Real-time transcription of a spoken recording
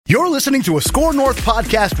You're listening to a Score North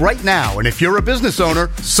podcast right now, and if you're a business owner,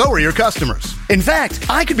 so are your customers. In fact,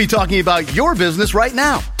 I could be talking about your business right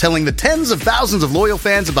now, telling the tens of thousands of loyal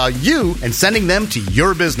fans about you and sending them to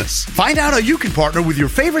your business. Find out how you can partner with your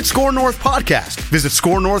favorite Score North podcast. Visit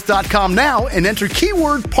scorenorth.com now and enter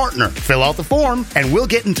keyword partner. Fill out the form, and we'll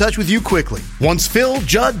get in touch with you quickly. Once Phil,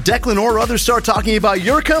 Judd, Declan, or others start talking about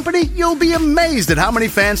your company, you'll be amazed at how many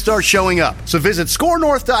fans start showing up. So visit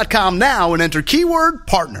scorenorth.com now and enter keyword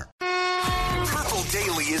partner. Purple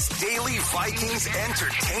Daily is daily Vikings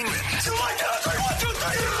entertainment. We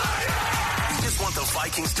just want the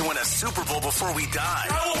Vikings to win a Super Bowl before we die.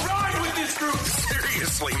 I will ride with this group.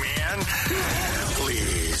 Seriously, man.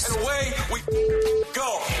 Please. And away we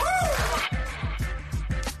go.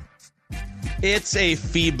 It's a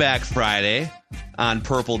Feedback Friday on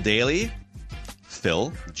Purple Daily.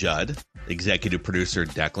 Phil, Judd, executive producer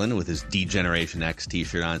Declan with his D-Generation X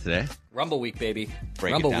t-shirt on today. Rumble week, baby.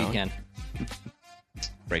 Break Rumble it down. weekend.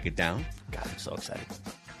 Break it down. God, I'm so excited.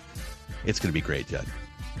 It's going to be great, Judd.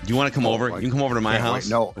 Do you want to come over? You can come over to my house.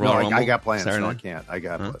 No, I got plans. Saturday? No, I can't. I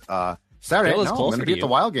got Saturday. Phil is No, I'm closer going to to be at you. the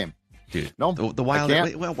Wild game. Dude, No, the Wild. I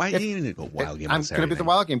can't. Wait, why do you need to go Wild game on I'm Saturday going to be at the night?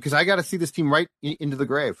 Wild game because I got to see this team right into the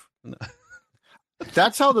grave.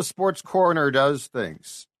 That's how the sports coroner does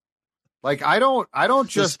things. Like I don't The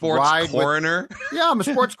just sports ride coroner? Yeah, I'm a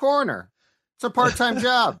sports coroner. It's a part-time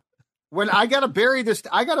job. When I got to bury this,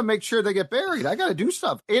 I got to make sure they get buried. I got to do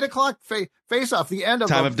stuff. 8:00 face off the end of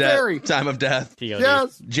Time a of death. very Time of death.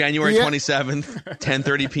 yes. January Yeah. 27th,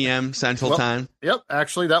 10:30 p.m. Central Time. Yep,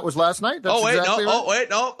 actually that was last night. That's Wait, exactly right.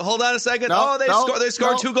 no. Hold on a second. No, They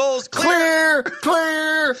scored 2 goals. Clear.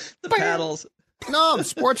 The paddles. No, I'm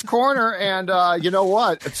sports corner, and you know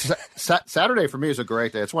what? It's Saturday for me is a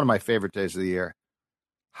great day. It's one of my favorite days of the year.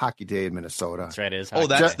 Hockey Day in Minnesota. That's right, it is. Oh,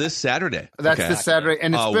 that's this Saturday. That's Okay. this Saturday,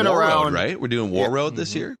 and it's been War around. Road, right? We're doing War Road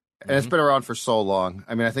this year. And it's been around for so long.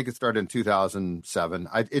 I mean, I think it started in 2007.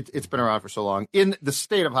 It's been around for so long in the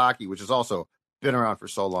state of hockey, which has also been around for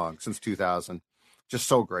so long, since 2000. Just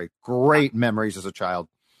so great. Great memories as a child.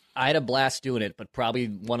 I had a blast doing it, but probably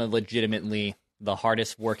one of legitimately the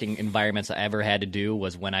hardest working environments I ever had to do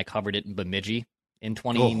was when I covered it in Bemidji in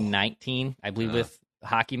 2019, I believe, with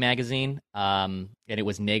Hockey Magazine. And it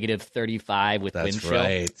was negative 35 with wind chill.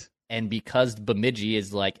 Right. And because Bemidji is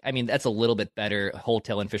that's a little bit better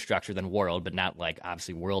hotel infrastructure than World, but not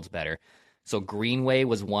obviously World's better. So Greenway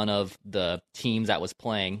was one of the teams that was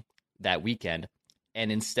playing that weekend.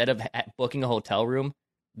 And instead of booking a hotel room,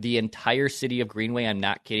 the entire city of Greenway, I'm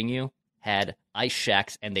not kidding you, had ice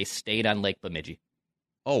shacks, and they stayed on Lake Bemidji.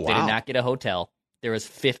 Oh, wow. They did not get a hotel. There was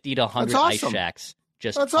 50 to 100 That's ice awesome. shacks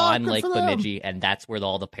just That's on good Lake for them. Bemidji, and that's where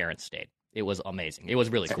all the parents stayed. It was amazing. It was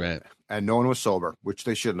really cool. Great. And no one was sober, which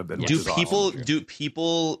they shouldn't have been. which Do is people awesome.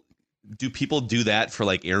 do people do that for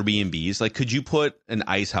like Airbnbs? Like, could you put an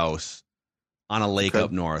ice house on a lake Okay.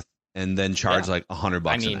 up north and then charge like $100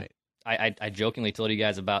 I a mean, night? I jokingly told you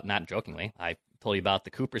guys about, not jokingly, I told you about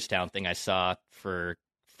the Cooperstown thing I saw for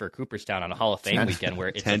Cooperstown on a Hall of Fame weekend, where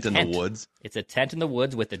it's Tent a in tent the woods. It's a tent in the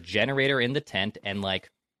woods with a generator in the tent and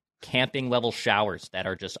camping level showers that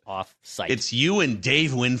are just off site. It's you and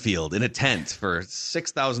Dave Winfield in a tent for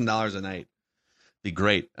 $6,000 a night. Be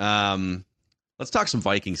great. Let's talk some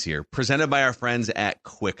Vikings here. Presented by our friends at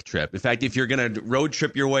Quick Trip. In fact, if you're going to road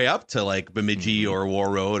trip your way up to like Bemidji or War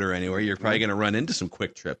Road or anywhere, you're probably going to run into some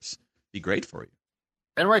Quick Trips. Be great for you.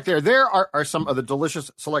 And right there are some of the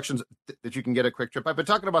delicious selections that you can get at Quick Trip. I've been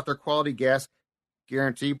talking about their quality gas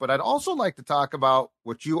guarantee, but I'd also like to talk about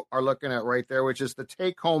what you are looking at right there, which is the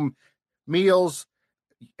take-home meals.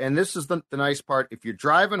 And this is the nice part. If you're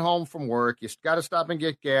driving home from work, you got to stop and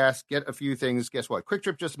get gas, get a few things. Guess what? Quick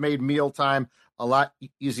Trip just made mealtime a lot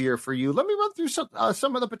easier for you. Let me run through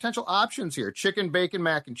some of the potential options here. Chicken, bacon,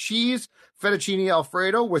 mac and cheese, fettuccine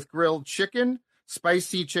Alfredo with grilled chicken,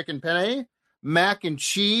 spicy chicken penne, mac and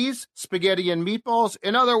cheese, spaghetti and meatballs.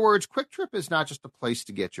 In other words, Quick Trip is not just a place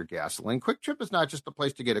to get your gasoline. Quick Trip is not just a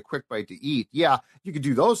place to get a quick bite to eat. Yeah, you could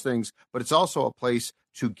do those things, but it's also a place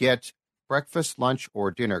to get breakfast, lunch,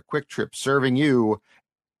 or dinner. Quick Trip serving you.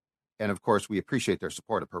 And of course, we appreciate their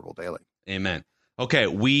support of Purple Daily. Amen. Okay,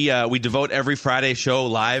 we devote every Friday show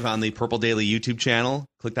live on the Purple Daily YouTube channel.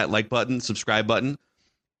 Click that like button, subscribe button.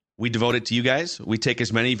 We devote it to you guys. We take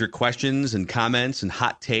as many of your questions and comments and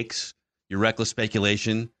hot takes, your reckless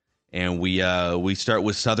speculation, and we start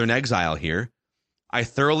with Southern Exile here. I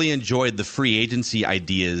thoroughly enjoyed the free agency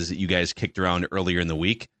ideas that you guys kicked around earlier in the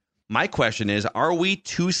week. My question is, are we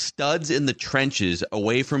two studs in the trenches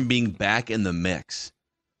away from being back in the mix?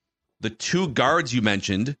 The two guards you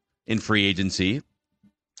mentioned in free agency,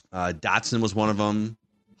 Dotson was one of them.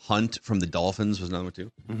 Hunt from the Dolphins was another one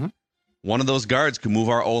too. Mm-hmm. One of those guards could move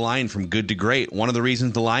our O-line from good to great. One of the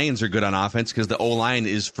reasons the Lions are good on offense because the O-line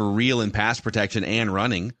is for real in pass protection and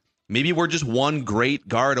running. Maybe we're just one great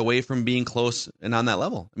guard away from being close and on that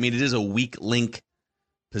level. I mean, it is a weak link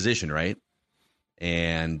position, right?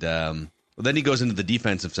 And then he goes into the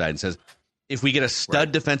defensive side and says, if we get a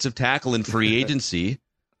stud defensive tackle in free agency,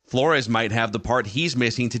 Flores might have the part he's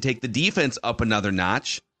missing to take the defense up another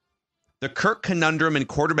notch. The Kirk conundrum and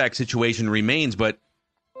quarterback situation remains, but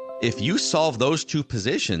if you solve those two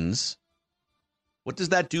positions, what does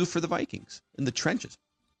that do for the Vikings in the trenches?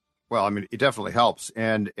 Well, I mean, it definitely helps.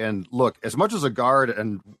 And look, as much as a guard,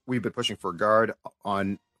 and we've been pushing for a guard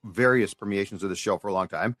on various permeations of the show for a long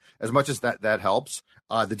time, as much as that helps,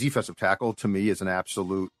 the defensive tackle to me is an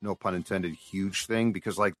absolute, no pun intended, huge thing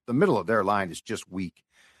because like the middle of their line is just weak.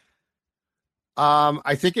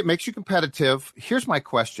 I think it makes you competitive. Here's my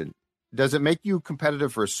question. Does it make you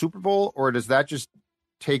competitive for a Super Bowl, or does that just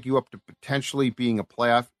take you up to potentially being a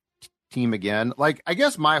playoff team again? Like, I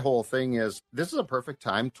guess my whole thing is this is a perfect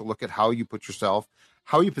time to look at how you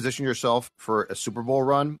position yourself for a Super Bowl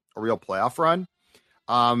run, a real playoff run.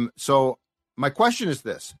 So my question is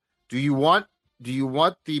this: Do you want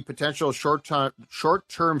the potential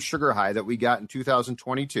short-term sugar high that we got in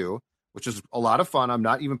 2022, which is a lot of fun? I'm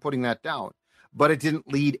not even putting that down, but it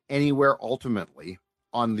didn't lead anywhere ultimately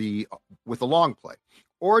with the long play.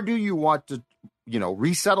 Or do you want to,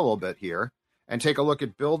 reset a little bit here and take a look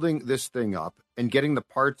at building this thing up and getting the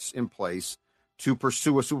parts in place to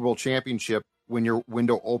pursue a Super Bowl championship when your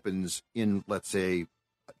window opens in, let's say,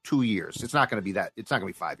 2 years? It's not going to be that. It's not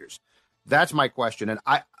going to be 5 years. That's my question. And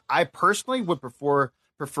I personally would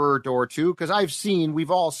prefer door two, because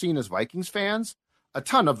we've all seen as Vikings fans a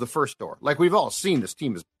ton of the first door. Like, we've all seen this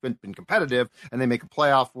team has been competitive and they make a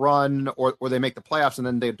playoff run or they make the playoffs and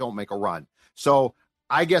then they don't make a run. So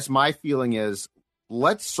I guess my feeling is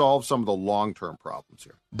let's solve some of the long-term problems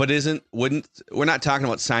here. But we're not talking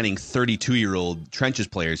about signing 32-year-old trenches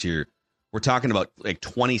players here. We're talking about like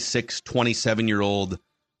 26, 27-year-old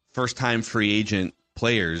first-time free agent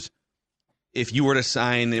players. If you were to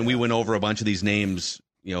sign, and we went over a bunch of these names,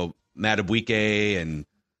 Madubuike and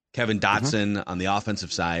Kevin Dotson on the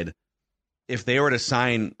offensive side, if they were to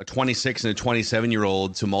sign a 26 and a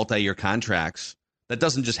 27-year-old to multi-year contracts, that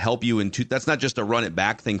doesn't just help you that's not just a run it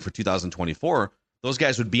back thing for 2024. Those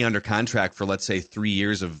guys would be under contract for, let's say, 3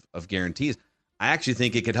 years of guarantees. I actually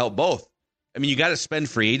think it could help both. I mean, you got to spend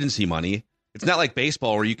free agency money. It's not like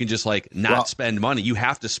baseball where you can just not spend money. You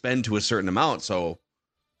have to spend to a certain amount. So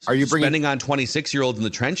are you spending on 26-year-olds in the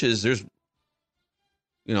trenches? There's,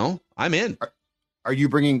 I'm in. Are you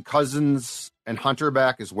bringing Cousins and Hunter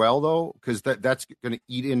back as well, though? Because that's going to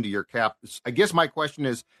eat into your cap. I guess my question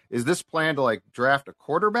is this plan to draft a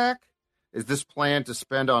quarterback? Is this plan to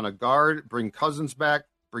spend on a guard, bring Cousins back,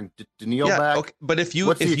 bring Daniil back? Okay. But if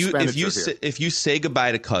you say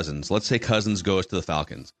goodbye to Cousins, let's say Cousins goes to the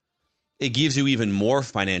Falcons, it gives you even more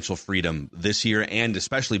financial freedom this year and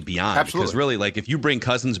especially beyond. Absolutely. Because really, if you bring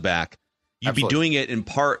Cousins back, you'd be doing it in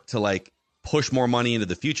part to push more money into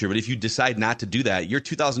the future. But if you decide not to do that, your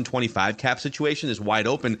 2025 cap situation is wide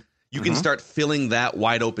open. You can start filling that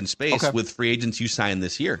wide open space with free agents you sign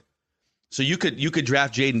this year. So you could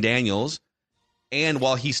draft Jaden Daniels, and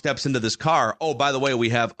while he steps into this car, oh, by the way, we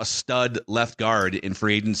have a stud left guard in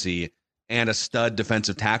free agency and a stud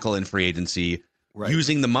defensive tackle in free agency,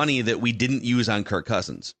 using the money that we didn't use on Kirk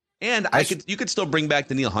Cousins. And you could still bring back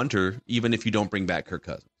Daniil Hunter even if you don't bring back Kirk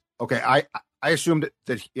Cousins. Okay, I assumed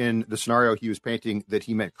that in the scenario he was painting that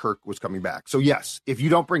he meant Kirk was coming back. So yes, if you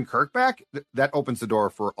don't bring Kirk back, that opens the door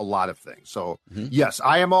for a lot of things. So yes,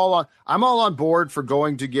 I'm all on board for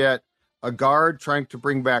going to get a guard, trying to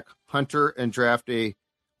bring back Hunter and draft you'd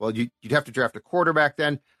have to draft a quarterback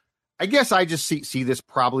then. I guess I just see this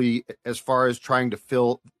probably as far as trying to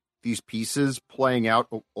fill these pieces playing out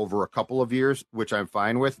over a couple of years, which I'm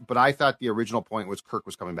fine with. But I thought the original point was Kirk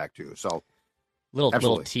was coming back too. So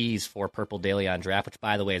little tease for Purple Daily on Draft, which,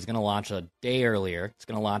 by the way, is going to launch a day earlier. It's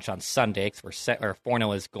going to launch on Sunday because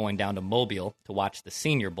Forno is going down to Mobile to watch the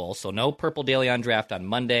Senior Bowl. So no Purple Daily on Draft on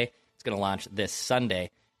Monday. It's going to launch this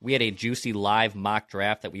Sunday. We had a juicy live mock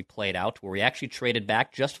draft that we played out where we actually traded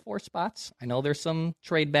back just 4 spots. I know there's some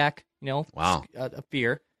trade back, a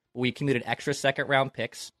fear. We committed extra second-round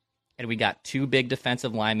picks, and we got 2 big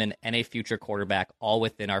defensive linemen and a future quarterback all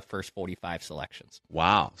within our first 45 selections.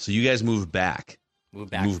 Wow. So you guys moved back. Moved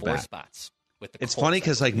back 4 spots. It's funny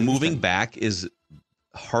because moving back is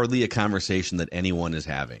hardly a conversation that anyone is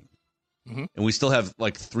having. Mm-hmm. And we still have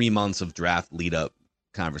 3 months of draft lead-up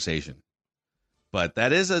conversation. But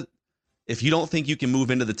that is if you don't think you can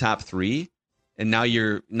move into the top 3 and now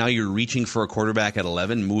you're reaching for a quarterback at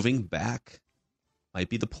 11. Moving back might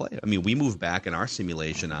be the play. I mean, we moved back in our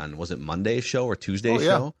simulation on, was it Monday's show or Tuesday's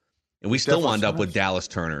show? And we still wound up with Dallas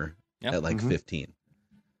Turner at like 15.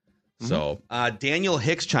 So Daniel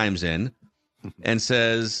Hicks chimes in and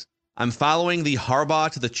says, I'm following the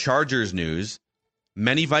Harbaugh to the Chargers news.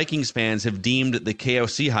 Many Vikings fans have deemed the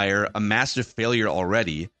KOC hire a massive failure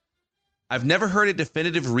already. I've never heard a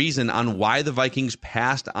definitive reason on why the Vikings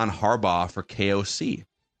passed on Harbaugh for KOC.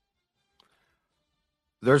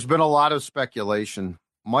 There's been a lot of speculation,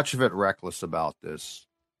 much of it reckless about this.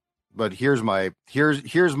 But here's my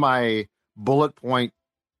bullet point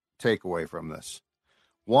takeaway from this.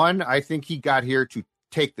 One, I think he got here to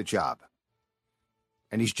take the job.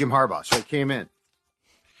 And he's Jim Harbaugh, so he came in.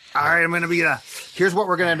 All right, I'm going to be here's what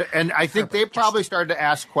we're going to do. And I think they probably started to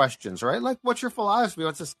ask questions, right? Like, what's your philosophy?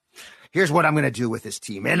 What's this? Here's what I'm going to do with this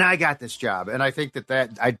team. And I got this job. And I think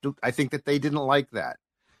I think that they didn't like that.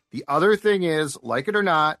 The other thing is, like it or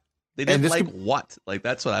not, they didn't like what? Like,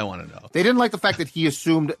 that's what I want to know. They didn't like the fact that he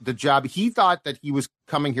assumed the job. He thought that he was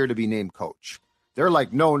coming here to be named coach. They're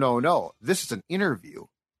like, no. This is an interview.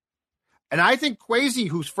 And I think Kwesi,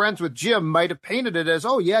 who's friends with Jim, might have painted it as,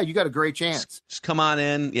 oh, yeah, you got a great chance. Just come on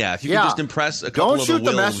in. Yeah, if you can just impress a couple of the Don't shoot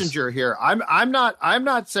the Wills. messenger here. I'm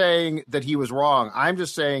not saying that he was wrong. I'm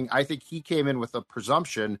just saying I think he came in with a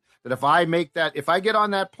presumption that if I get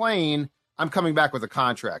on that plane, I'm coming back with a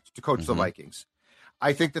contract to coach the Vikings.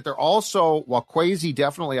 I think that they're also, while Kwesi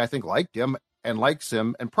definitely, I think, liked him and likes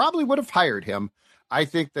him and probably would have hired him, I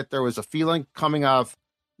think that there was a feeling coming out of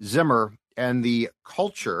Zimmer and the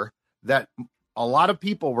culture that a lot of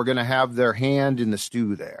people were going to have their hand in the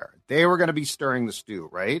stew there. They were going to be stirring the stew,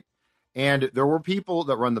 right? And there were people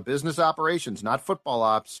that run the business operations, not football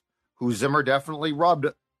ops, who Zimmer definitely rubbed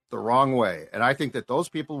the wrong way. And I think that those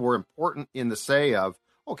people were important in the say of,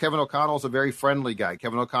 oh, Kevin O'Connell's a very friendly guy.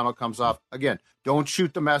 Kevin O'Connell comes off, again, don't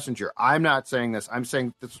shoot the messenger. I'm not saying this. I'm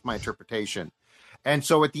saying this is my interpretation. And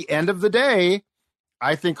so at the end of the day,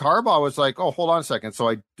 I think Harbaugh was like, oh, hold on a second. So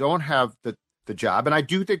I don't have the job. And I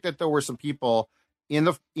do think that there were some people in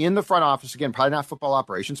the front office, again, probably not football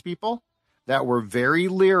operations people, that were very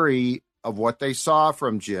leery of what they saw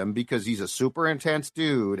from Jim because he's a super intense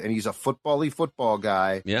dude and he's a football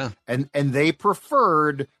guy. Yeah. And they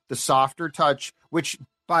preferred the softer touch, which,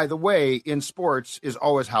 by the way, in sports is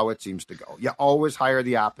always how it seems to go. You always hire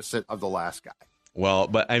the opposite of the last guy. Well,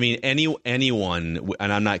 but I mean, anyone,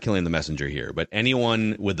 and I'm not killing the messenger here, but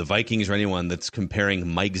anyone with the Vikings or anyone that's comparing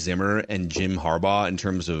Mike Zimmer and Jim Harbaugh in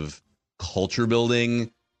terms of culture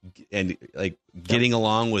building and like getting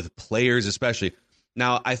along with players, especially.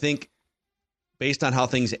 Now, I think based on how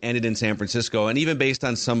things ended in San Francisco and even based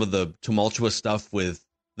on some of the tumultuous stuff with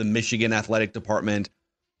the Michigan athletic department,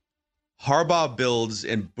 Harbaugh builds,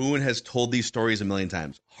 and Boone has told these stories a million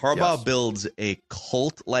times, Harbaugh builds a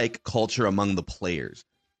cult-like culture among the players.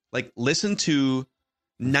 Like, listen to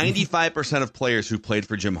 95% of players who played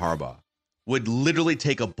for Jim Harbaugh would literally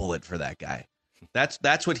take a bullet for that guy.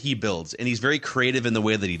 That's what he builds, and he's very creative in the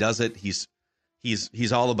way that he does it. He's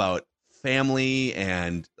all about family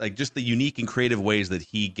and like just the unique and creative ways that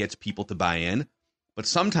he gets people to buy in. But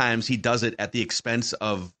sometimes he does it at the expense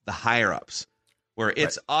of the higher-ups, where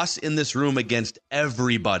it's us in this room against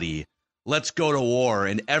everybody. Let's go to war.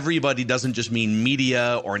 And everybody doesn't just mean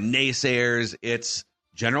media or naysayers. It's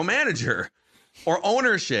general manager or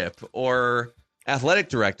ownership or athletic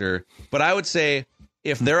director. But I would say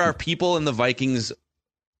if there are people in the Vikings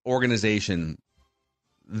organization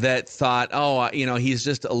that thought, oh, he's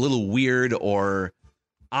just a little weird, or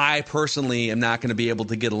I personally am not going to be able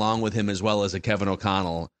to get along with him as well as a Kevin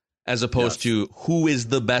O'Connell, as opposed to who is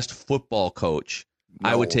the best football coach,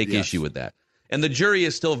 I would take issue with that. And the jury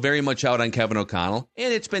is still very much out on Kevin O'Connell.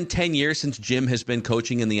 And it's been 10 years since Jim has been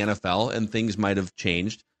coaching in the NFL, and things might have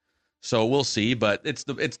changed. So we'll see. But it's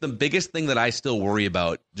the biggest thing that I still worry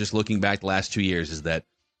about, just looking back the last 2 years, is that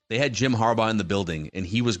they had Jim Harbaugh in the building, and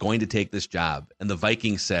he was going to take this job. And the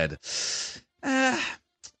Vikings said, I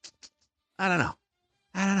don't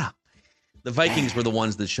know. The Vikings were the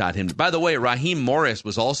ones that shot him. By the way, Raheem Morris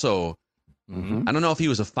was also, I don't know if he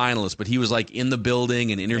was a finalist, but he was like in the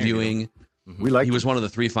building and interviewing. He was one of the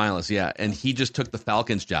 3 finalists, yeah. And he just took the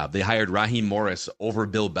Falcons job. They hired Raheem Morris over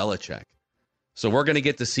Bill Belichick. So we're going to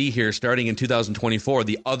get to see here, starting in 2024,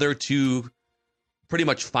 the other 2 pretty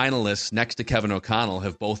much finalists next to Kevin O'Connell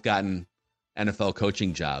have both gotten NFL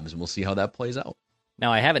coaching jobs, and we'll see how that plays out.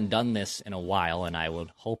 Now, I haven't done this in a while, and I would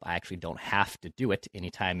hope I actually don't have to do it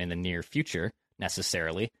anytime in the near future,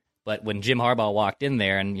 necessarily. But when Jim Harbaugh walked in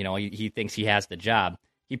there and, he thinks he has the job,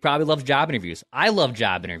 he probably loves job interviews. I love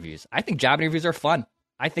job interviews. I think job interviews are fun.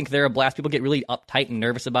 I think they're a blast. People get really uptight and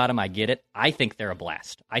nervous about them. I get it. I think they're a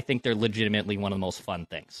blast. I think they're legitimately one of the most fun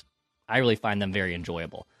things. I really find them very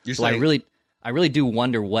enjoyable. I really do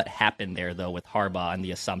wonder what happened there, though, with Harbaugh and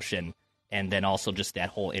the assumption, and then also just that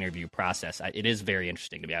whole interview process. It is very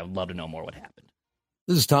interesting to me. I would love to know more what happened.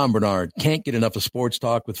 This is Tom Bernard. Can't get enough of sports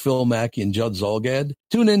talk with Phil Mackey and Judd Zolgad?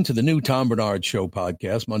 Tune in to the new Tom Bernard Show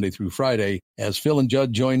podcast Monday through Friday as Phil and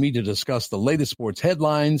Judd join me to discuss the latest sports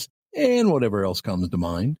headlines and whatever else comes to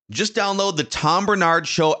mind. Just download the Tom Bernard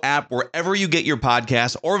Show app wherever you get your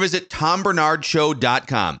podcasts or visit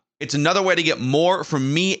tombernardshow.com. It's another way to get more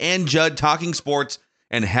from me and Judd talking sports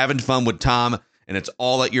and having fun with Tom, and it's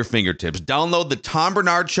all at your fingertips. Download the Tom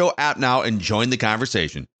Bernard Show app now and join the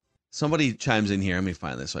conversation. Somebody chimes in here. Let me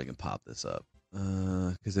find this so I can pop this up.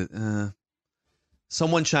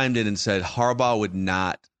 Someone chimed in and said Harbaugh would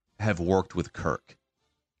not have worked with Kirk.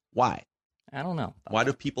 Why? I don't know. Why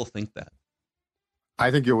do people think that?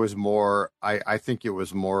 I think it was more. I think it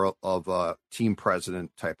was more of a team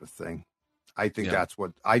president type of thing. I think that's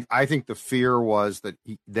what I think the fear was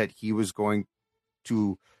that he was going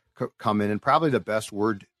to come in, and probably the best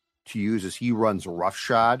word to use is he runs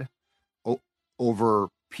roughshod over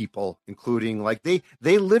people, including like they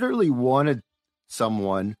literally wanted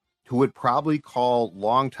someone who would probably call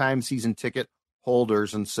longtime season ticket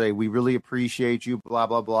holders and say, we really appreciate you, blah,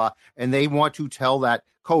 blah, blah. And they want to tell that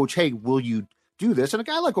coach, hey, will you do this? And a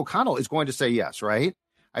guy like O'Connell is going to say yes, right?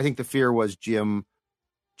 I think the fear was Jim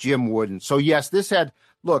wouldn't. So yes, this had,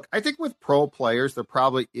 look, I think with pro players, there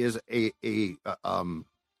probably is a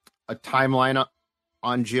timeline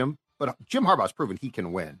on Jim, but Jim Harbaugh's proven he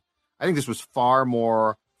can win. I think this was far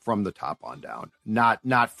more from the top on down,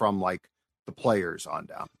 not from like the players on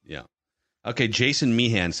down. Yeah. Okay, Jason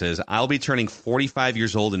Meehan says, I'll be turning 45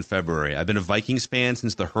 years old in February. I've been a Vikings fan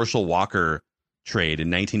since the Herschel Walker trade in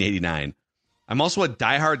 1989. I'm also a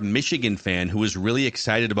diehard Michigan fan who was really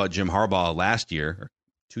excited about Jim Harbaugh last year, or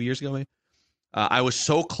 2 years ago maybe. I was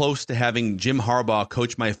so close to having Jim Harbaugh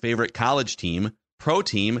coach my favorite college team, pro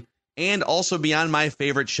team, and also be on my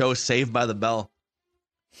favorite show, Saved by the Bell.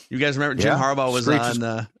 You guys remember Jim Harbaugh was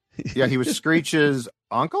on... yeah, he was Screech's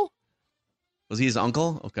uncle? Was he his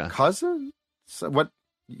uncle? Okay. Cousin? So what?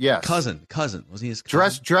 Yes. Cousin. Was he his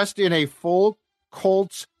cousin? Dressed in a full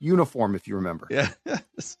Colts uniform, if you remember. Yeah.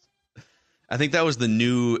 I think that was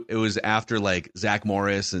it was after like Zach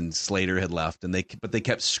Morris and Slater had left, and they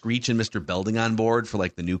kept Screech and Mr. Belding on board for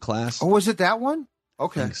like the new class. Oh, was it that one?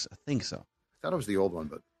 Okay. I think so. I thought it was the old one,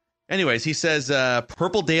 but. Anyways, he says,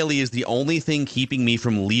 Purple Daily is the only thing keeping me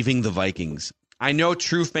from leaving the Vikings. I know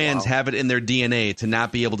true fans have it in their DNA to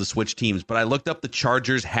not be able to switch teams, but I looked up the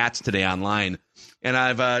Chargers hats today online, and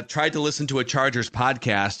I've tried to listen to a Chargers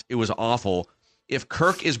podcast. It was awful. If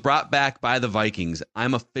Kirk is brought back by the Vikings,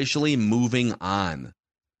 I'm officially moving on.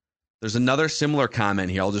 There's another similar comment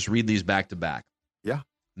here. I'll just read these back to back. Yeah.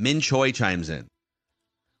 Min Choi chimes in.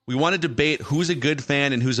 We want to debate who's a good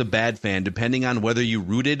fan and who's a bad fan, depending on whether you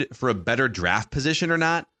rooted for a better draft position or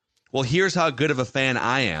not. Well, here's how good of a fan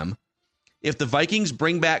I am. If the Vikings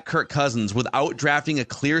bring back Kirk Cousins without drafting a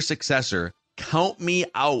clear successor, count me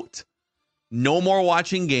out. No more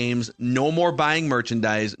watching games, no more buying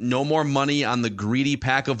merchandise, no more money on the greedy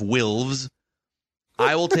pack of Wilves.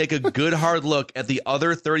 I will take a good hard look at the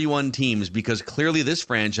other 31 teams because clearly this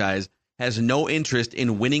franchise has no interest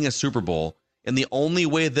in winning a Super Bowl, and the only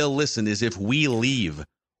way they'll listen is if we leave.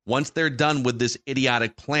 Once they're done with this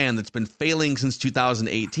idiotic plan that's been failing since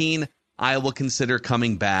 2018, I will consider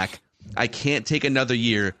coming back. I can't take another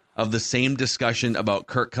year of the same discussion about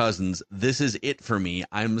Kirk Cousins. This is it for me.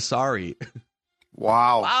 I'm sorry.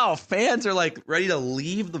 Wow. Wow. Fans are like ready to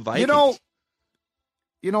leave the Vikings.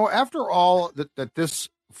 You know, after all that this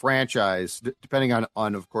franchise, depending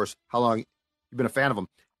on, of course, how long you've been a fan of them,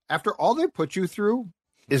 after all they put you through,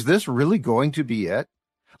 is this really going to be it?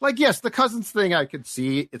 Like, yes, the Cousins thing I could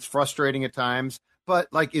see. It's frustrating at times. But,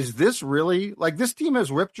 like, is this really, like, this team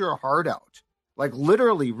has ripped your heart out. Like,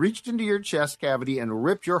 literally reached into your chest cavity and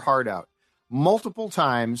ripped your heart out multiple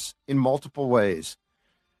times in multiple ways.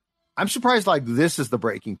 I'm surprised, like, this is the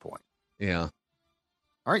breaking point. Yeah.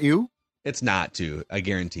 Aren't you? It's not, too. I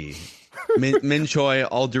guarantee. Min Choi,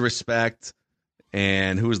 all due respect.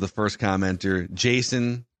 And who was the first commenter?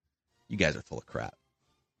 Jason, you guys are full of crap.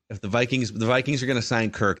 If the Vikings are going to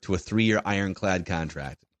sign Kirk to a 3-year ironclad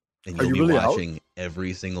contract, and you'll be really watching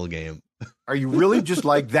every single game. Are you really just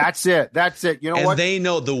like, that's it? That's it. You know and what? They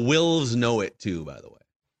know, the Wilves know it too, by the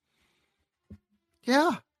way.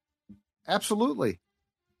 Yeah, absolutely.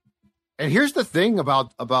 And here's the thing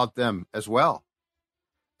about them as well.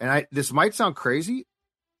 And this might sound crazy.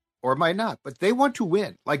 or it might not, but they want to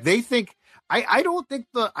win. Like they think. I don't think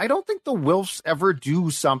the Wilfs ever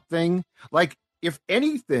do something like. If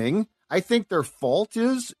anything, I think their fault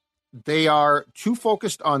is they are too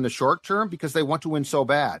focused on the short term because they want to win so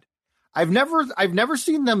bad. I've never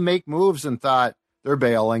seen them make moves and thought they're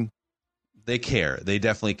bailing. They care. They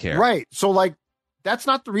definitely care. Right. So like that's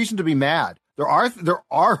not the reason to be mad. There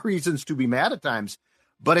are reasons to be mad at times,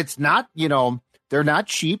 but it's not, they're not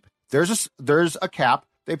cheap. There's a cap.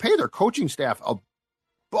 They pay their coaching staff a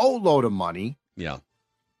boatload of money. Yeah.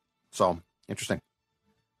 So interesting.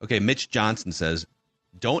 Okay. Mitch Johnson says,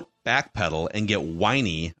 don't backpedal and get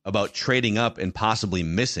whiny about trading up and possibly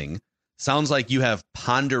missing. Sounds like you have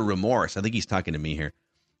ponder remorse. I think he's talking to me here,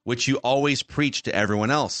 which you always preach to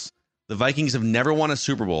everyone else. The Vikings have never won a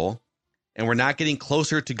Super Bowl, and we're not getting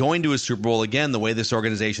closer to going to a Super Bowl again the way this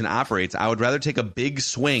organization operates. I would rather take a big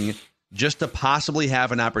swing just to possibly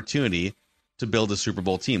have an opportunity to build a Super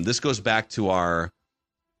Bowl team. This goes back to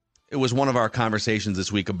it was one of our conversations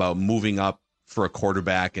this week about moving up for a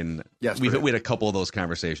quarterback, and yes, we had a couple of those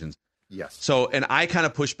conversations. Yes. So, and I kind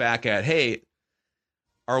of push back at, hey,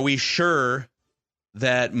 are we sure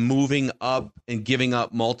that moving up and giving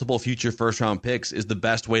up multiple future first-round picks is the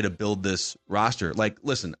best way to build this roster? Like,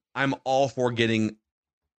 listen, I'm all for trading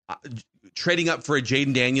up for a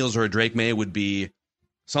Jaden Daniels or a Drake May would be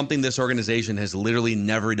something this organization has literally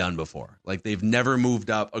never done before. Like, they've never moved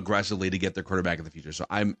up aggressively to get their quarterback in the future. So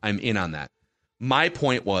I'm in on that. My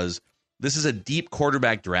point was, this is a deep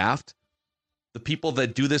quarterback draft. The people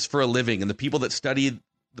that do this for a living and the people that study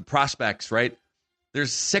the prospects, right?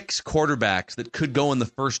 There's 6 quarterbacks that could go in the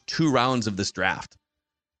first 2 rounds of this draft.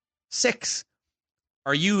 6.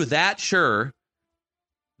 Are you that sure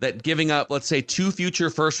that giving up, let's say, 2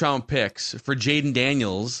 future first-round picks for Jaden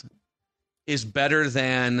Daniels is better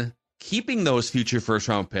than keeping those future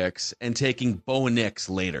first-round picks and taking Bo Nix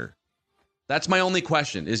later? That's my only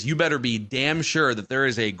question, is you better be damn sure that there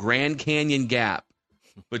is a Grand Canyon gap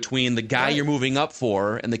between the guy you're moving up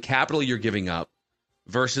for and the capital you're giving up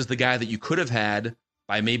versus the guy that you could have had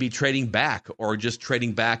by maybe trading back or just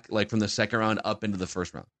trading back like from the second round up into the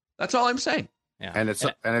first round. That's all I'm saying. Yeah. And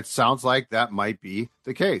it sounds like that might be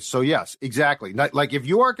the case. So yes, exactly. Like if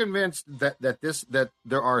you are convinced that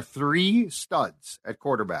there are 3 studs at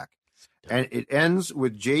quarterback and it ends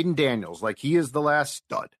with Jaden Daniels, like he is the last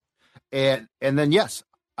stud. And then yes,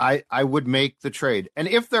 I would make the trade. And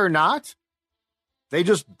if they're not, they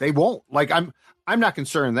won't. Like I'm not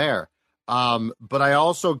concerned there. But I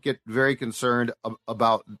also get very concerned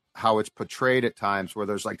about how it's portrayed at times where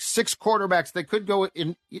there's like 6 quarterbacks that could go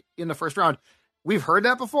in the first round. We've heard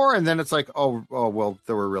that before. And then it's like, oh, well,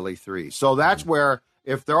 there were really 3. So that's where,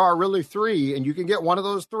 if there are really 3 and you can get one of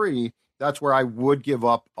those 3, that's where I would give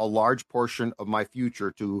up a large portion of my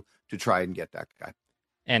future to try and get that guy.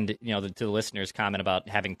 And, to the listeners' comment about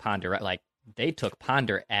having Ponder, like they took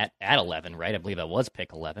Ponder at 11, right? I believe that was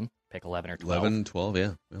pick 11 or 12. 11, 12,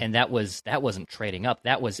 yeah. And that wasn't trading up.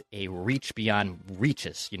 That was a reach beyond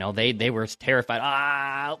reaches. They were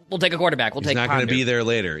terrified. We'll take a quarterback. We'll take Ponder. He's not going to be there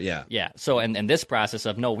later, yeah. Yeah, so and this process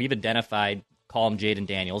of, no, we've identified, call him Jaden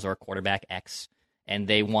Daniels or quarterback X, and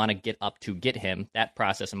they want to get up to get him. That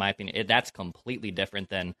process, in my opinion, that's completely different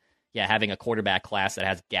than, having a quarterback class that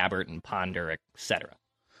has Gabbert and Ponder, et cetera.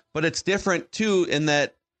 But it's different, too, in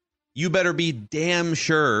that you better be damn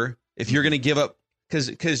sure if you're going to give up,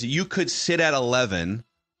 because you could sit at 11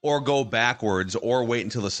 or go backwards or wait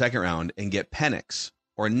until the second round and get Penix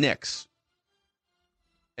or Nix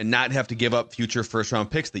and not have to give up future first-round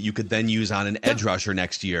picks that you could then use on an edge rusher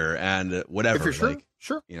next year and whatever. If you're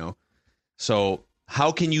sure. So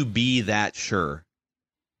how can you be that sure?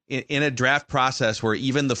 In a draft process where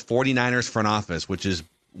even the 49ers front office, which is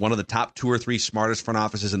one of the top 2 or 3 smartest front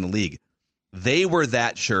offices in the league, they were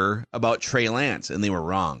that sure about Trey Lance, and they were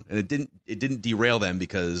wrong. And it didn't derail them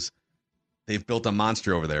because they've built a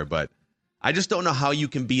monster over there. But I just don't know how you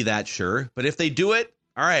can be that sure. But if they do it,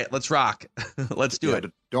 all right, let's rock. Let's do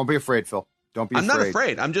it. Don't be afraid, Phil. Don't be afraid. I'm not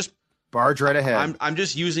afraid. I'm just barge right ahead. I'm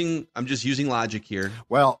just using logic here.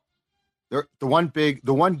 Well, the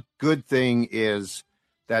one good thing is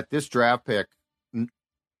that this draft pick, no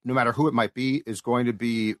matter who it might be, is going to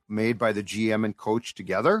be made by the GM and coach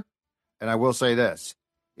together. And I will say this,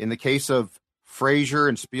 in the case of Frazier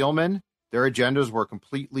and Spielman, their agendas were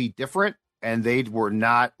completely different, and they were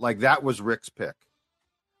not, like, that was Rick's pick.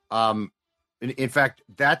 In fact,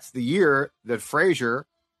 that's the year that Frazier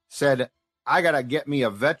said, I got to get me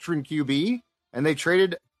a veteran QB, and they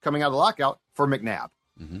traded, coming out of the lockout, for McNabb.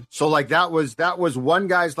 Mm-hmm. So, like, that was one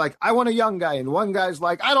guy's like, I want a young guy, and one guy's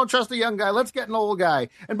like, I don't trust a young guy, let's get an old guy.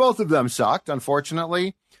 And both of them sucked,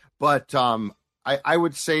 unfortunately. But I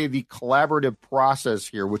would say the collaborative process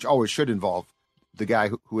here, which always should involve the guy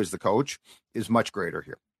who is the coach, is much greater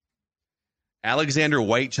here. Alexander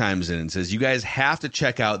White chimes in and says, you guys have to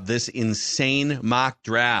check out this insane mock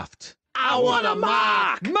draft. I want a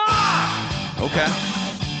mock. Okay.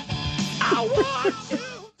 I want you.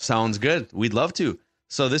 Sounds good. We'd love to.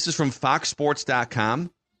 So this is from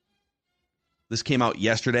foxsports.com. This came out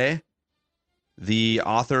yesterday. The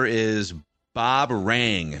author is Bob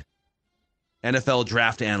Rang, NFL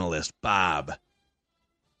draft analyst. Bob.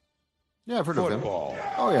 Yeah, I've heard of him.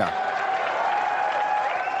 Oh, yeah.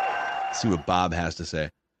 Let's see what Bob has to say.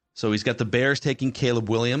 So he's got the Bears taking Caleb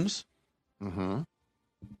Williams. Mm-hmm.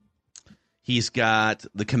 He's got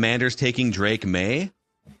the Commanders taking Drake May.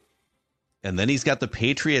 And then he's got the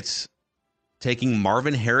Patriots taking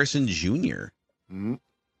Marvin Harrison Jr. Mm-hmm.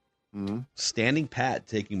 Mm-hmm. Standing pat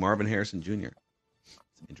taking Marvin Harrison Jr.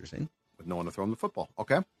 It's interesting. With no one to throw him the football.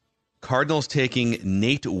 Okay. Cardinals taking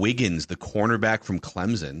Nate Wiggins, the cornerback from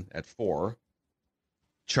Clemson, at 4.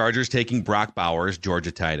 Chargers taking Brock Bowers,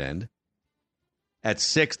 Georgia tight end. At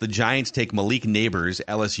 6, the Giants take Malik Neighbors,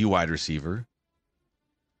 LSU wide receiver.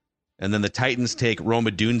 And then the Titans take Rome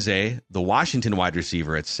Odunze, the Washington wide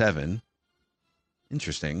receiver, at 7.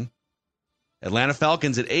 Interesting. Atlanta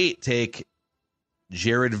Falcons at 8 take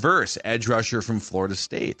Jared Verse, edge rusher from Florida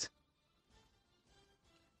State.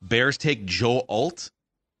 Bears take Joe Alt,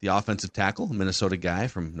 the offensive tackle, Minnesota guy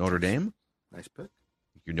from Notre Dame. Nice pick.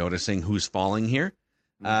 You're noticing who's falling here.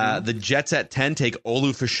 Mm-hmm. The Jets at 10 take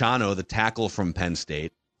Olu Fashanu, the tackle from Penn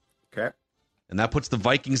State. Okay. And that puts the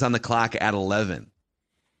Vikings on the clock at 11,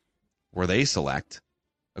 where they select,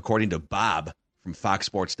 according to Bob from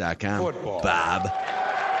foxsports.com. Football. Bob.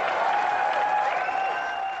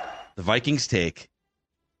 The Vikings take,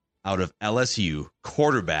 out of LSU,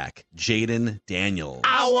 quarterback Jaden Daniels.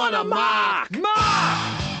 I want a mock.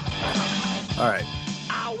 All right.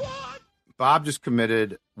 Bob just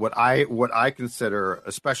committed what I consider,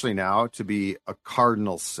 especially now, to be a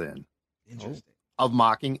cardinal sin of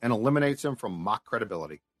mocking, and eliminates him from mock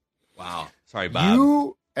credibility. Wow. Sorry, Bob.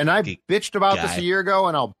 You and I Geek bitched about guy. this a year ago,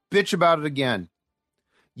 and I'll bitch about it again.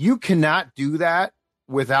 You cannot do that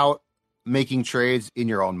without making trades in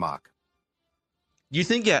your own mock. You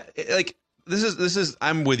think, yeah, like, this is,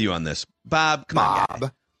 I'm with you on this. Bob, come on, guy.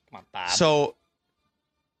 Come on, Bob. So,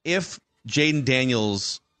 if Jaden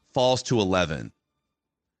Daniels falls to 11,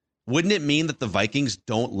 wouldn't it mean that the Vikings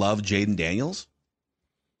don't love Jaden Daniels?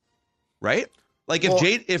 Right? Like, if Well,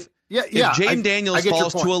 if Yeah, Jaden Daniels I get your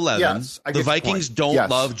falls point. to 11, Yes, I get the your Vikings point. don't Yes.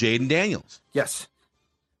 love Jaden Daniels. Yes.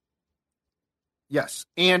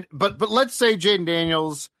 And but let's say Jaden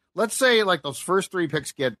Daniels, let's say like those first 3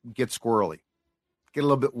 picks get squirrely, get a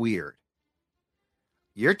little bit weird.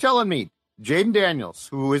 You're telling me Jaden Daniels,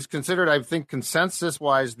 who is considered, I think,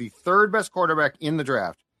 consensus-wise, the 3rd best quarterback in the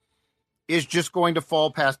draft, is just going to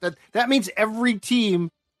fall past that. That means every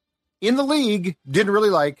team in the league didn't really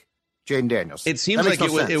like Jaden Daniels. It seems That makes like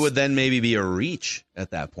no it sense. would then maybe be a reach at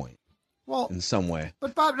that point Well, in some way.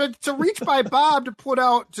 but Bob, to reach by Bob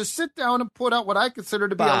to sit down and put out what I consider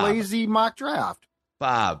to be Bob. a lazy mock draft.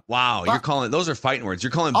 Bob, wow, Bob- you're calling, those are fighting words.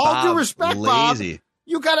 You're calling All Bob due respect, Bob. lazy.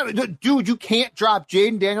 You gotta, dude. You can't drop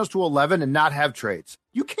Jaden Daniels to 11 and not have trades.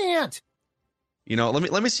 You can't. You know,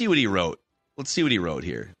 let me see what he wrote. Let's see what he wrote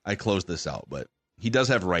here. I closed this out, but he does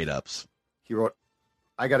have write-ups. He wrote,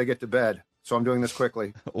 "I got to get to bed, so I'm doing this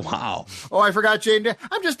quickly." Wow. Oh, I forgot Jaden.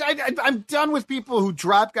 I'm done with people who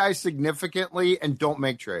drop guys significantly and don't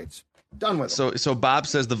make trades. Done with them. So Bob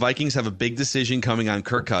says the Vikings have a big decision coming on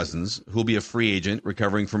Kirk Cousins, who will be a free agent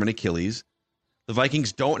recovering from an Achilles. The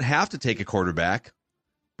Vikings don't have to take a quarterback,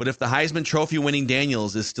 but if the Heisman Trophy winning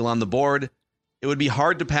Daniels is still on the board, it would be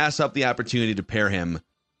hard to pass up the opportunity to pair him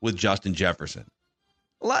with Justin Jefferson.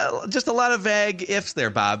 Just a lot of vague ifs there,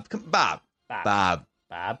 Bob. Bob. Bob.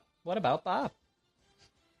 What about Bob?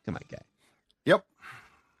 Come on, guy. Yep.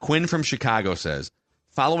 Quinn from Chicago says,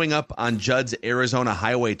 following up on Judd's Arizona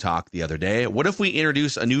highway talk the other day, what if we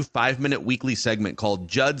introduce a new 5-minute weekly segment called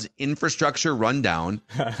Judd's Infrastructure Rundown,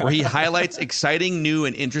 where he highlights exciting, new,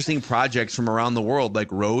 and interesting projects from around the world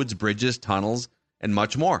like roads, bridges, tunnels, and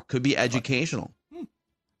much more? Could be educational.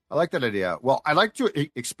 I like that idea. Well, I like to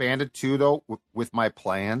expand it too, though, with my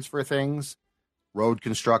plans for things. Road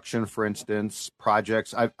construction, for instance,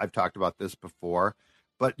 projects. I've talked about this before.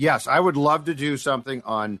 But yes, I would love to do something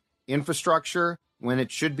on infrastructure, when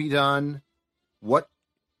it should be done, what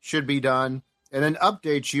should be done, and then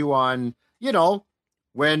update you on,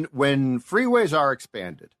 when freeways are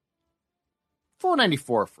expanded.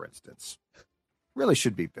 494, for instance, really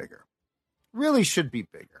should be bigger. Really should be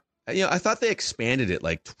bigger. I thought they expanded it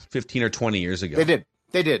like 15 or 20 years ago. They did.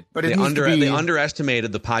 They did, but they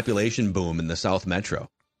underestimated the population boom in the South Metro.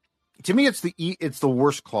 To me, it's the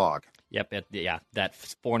worst clog. Yep. That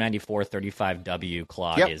 494-35W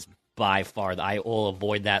clog Yep. is by far. I will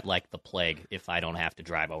avoid that like the plague if I don't have to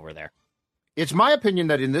drive over there. It's my opinion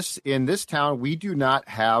that in this town, we do not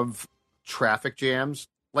have traffic jams.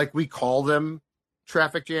 Like we call them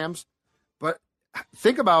traffic jams. But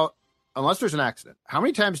think about, unless there's an accident, how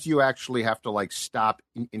many times do you actually have to like stop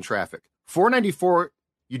in traffic? 494,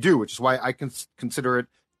 you do, which is why I consider it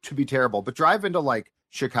to be terrible. But drive into like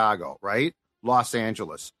Chicago, right? Los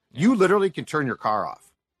Angeles. You literally can turn your car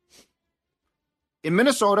off. In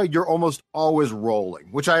Minnesota, you're almost always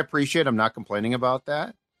rolling, which I appreciate. I'm not complaining about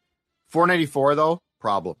that. 494, though,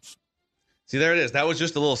 problems. See, there it is. That was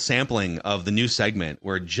just a little sampling of the new segment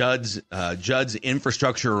where Judd's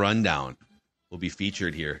infrastructure rundown will be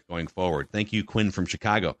featured here going forward. Thank you, Quinn from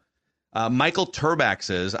Chicago. Michael Turback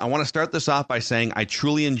says, I want to start this off by saying I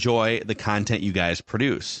truly enjoy the content you guys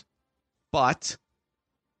produce. But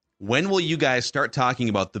when will you guys start talking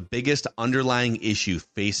about the biggest underlying issue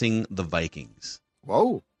facing the Vikings?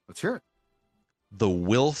 Whoa, let's hear it. The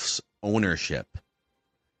Wilfs' ownership.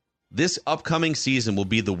 This upcoming season will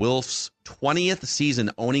be the Wilfs' 20th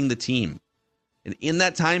season owning the team. And in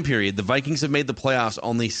that time period, the Vikings have made the playoffs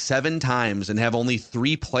only 7 times and have only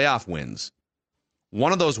 3 playoff wins.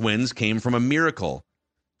 One of those wins came from a miracle.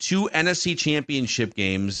 2 NFC championship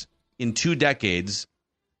games in 2 decades,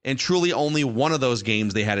 and truly only one of those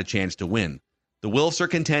games they had a chance to win. The Wilfs are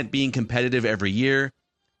content being competitive every year,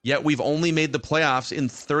 yet we've only made the playoffs in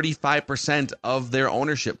 35% of their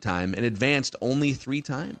ownership time and advanced only 3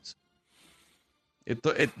 times.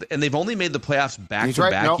 And they've only made the playoffs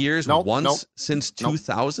back-to-back years once since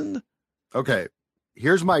 2000? Okay,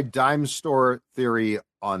 here's my dime store theory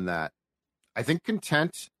on that. I think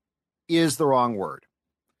content is the wrong word.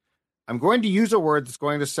 I'm going to use a word that's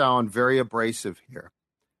going to sound very abrasive here,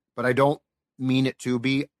 but I don't mean it to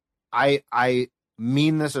be. I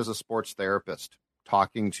mean this as a sports therapist,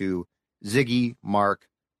 talking to Ziggy, Mark,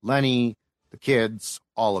 Lenny, the kids,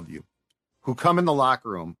 all of you who come in the locker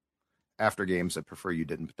room after games. I prefer you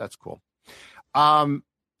didn't, but that's cool.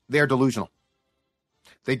 They're delusional.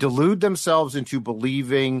 They delude themselves into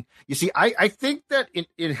believing. You see, I think that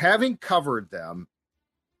in having covered them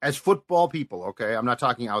as football people, okay, I'm not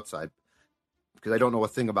talking outside because I don't know a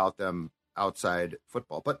thing about them outside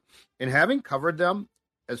football, but in having covered them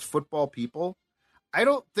as football people, I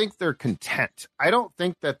don't think they're content. I don't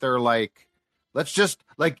think that they're like, let's just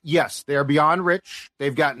like, yes, they're beyond rich.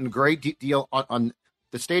 They've gotten a great deal on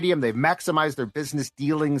the stadium. They've maximized their business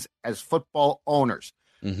dealings as football owners.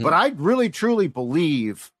 Mm-hmm. But I really, truly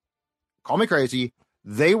believe, call me crazy,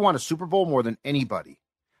 they want a Super Bowl more than anybody,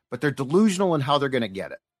 but they're delusional in how they're going to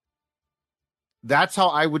get it. That's how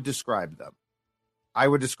I would describe them. I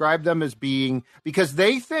would describe them as being, because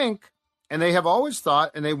they think, and they have always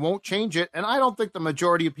thought, and they won't change it, and I don't think the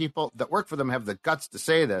majority of people that work for them have the guts to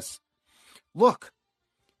say this. Look,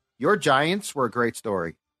 your Giants were a great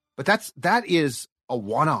story, but that is a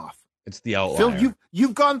one-off. It's the outlier. Phil,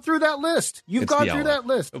 you've gone through that list. You've gone through that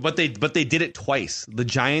list. But they did it twice. The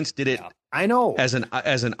Giants did it. I know, as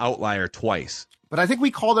an outlier twice. But I think we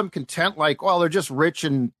call them content, like, well, they're just rich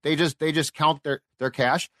and they just count their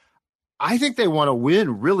cash. I think they want to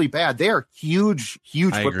win really bad. They are huge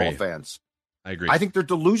football fans. I agree. I think they're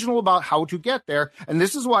delusional about how to get there. And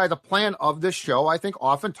this is why the plan of this show, I think,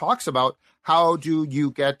 often talks about how do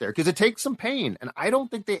you get there? Because it takes some pain. And I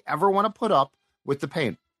don't think they ever want to put up with the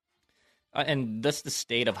pain. And that's the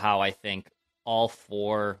state of how I think all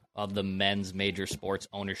 4 of the men's major sports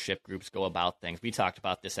ownership groups go about things. We talked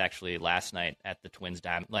about this actually last night at the Twins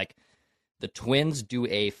Diamond. Like, the Twins do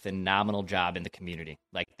a phenomenal job in the community.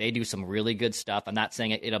 Like, they do some really good stuff. I'm not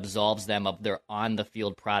saying it absolves them of their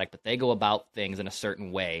on-the-field product, but they go about things in a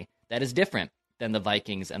certain way that is different than the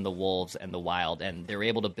Vikings and the Wolves and the Wild, and they're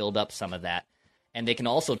able to build up some of that. And they can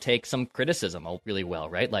also take some criticism really well,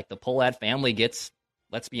 right? Like, the Pohlad family gets,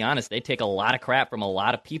 let's be honest, they take a lot of crap from a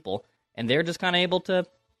lot of people, and they're just kind of able to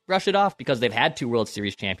brush it off because they've had 2 World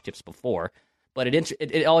Series championships before. But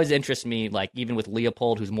it always interests me, like, even with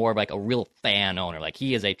Leopold, who's more of like a real fan owner. Like,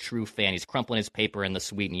 he is a true fan. He's crumpling his paper in the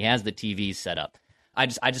suite, and he has the TVs set up. I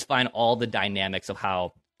just find all the dynamics of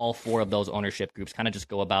how all 4 of those ownership groups kind of just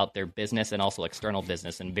go about their business and also external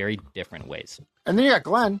business in very different ways. And then you got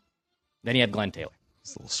Glenn. Then you have Glenn Taylor.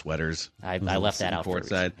 His little sweaters. I left that out for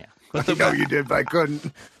side. Yeah. But I know you did, but I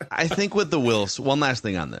couldn't. I think with the Wilfs, one last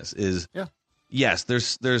thing on this is, yes,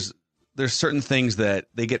 there's certain things that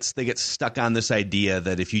they get stuck on this idea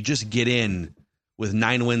that if you just get in with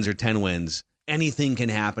 9 wins or 10 wins, anything can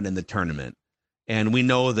happen in the tournament. And we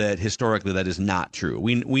know that historically that is not true.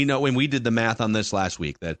 We know when we did the math on this last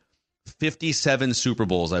week that 57 Super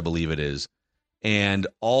Bowls, I believe it is, and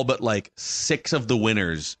all but like 6 of the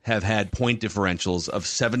winners have had point differentials of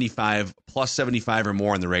 75 plus 75 or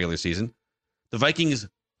more in the regular season. The Vikings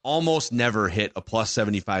almost never hit a plus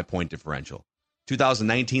 75 point differential.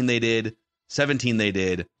 2019 they did, 17 they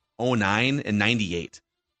did, 09 and 98.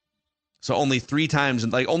 So only 3 times,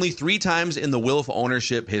 only 3 times in the Wilf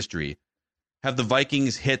ownership history have the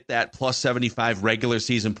Vikings hit that plus 75 regular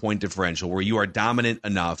season point differential where you are dominant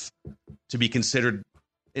enough to be considered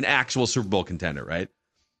an actual Super Bowl contender, right?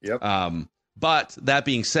 Yep. But that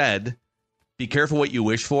being said, be careful what you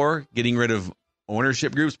wish for getting rid of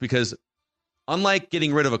ownership groups, because unlike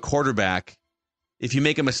getting rid of a quarterback, if you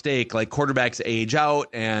make a mistake, like quarterbacks age out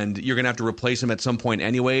and you're going to have to replace them at some point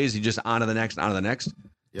anyways, you just on to the next, on to the next.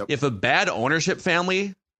 Yep. If a bad ownership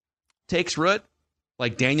family takes root,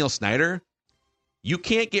 like Daniel Snyder, you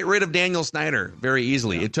can't get rid of Daniel Snyder very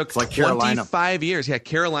easily. Yeah. It took like 25 years. Yeah,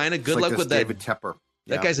 Carolina, good luck with that. David Tepper.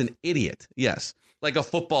 Yeah. That guy's an idiot. Yes. Like a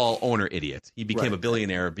football owner idiot. He became a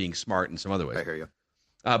billionaire being smart in some other ways. I hear you.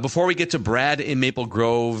 Before we get to Brad in Maple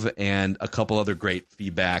Grove and a couple other great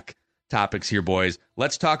feedback topics here, boys,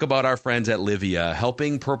 let's talk about our friends at Livia,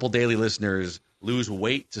 helping Purple Daily listeners lose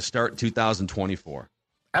weight to start 2024.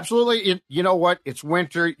 Absolutely. You know what? It's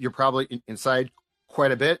winter. You're probably inside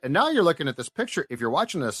quite a bit. And now you're looking at this picture. If you're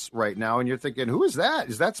watching this right now and you're thinking, who is that?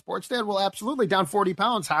 Is that Sports Dad? Well, absolutely. Down 40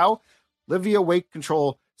 pounds. How? Livia Weight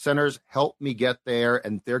Control Centers help me get there,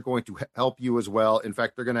 and they're going to help you as well. In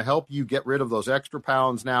fact, they're going to help you get rid of those extra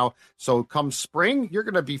pounds now. So come spring, you're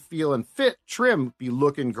going to be feeling fit, trim, be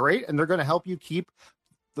looking great, and they're going to help you keep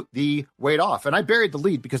the weight off. And I buried the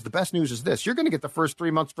lead because the best news is this. You're going to get the first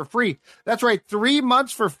 3 months for free. That's right, 3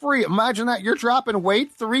 months for free. Imagine that. You're dropping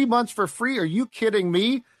weight, 3 months for free. Are you kidding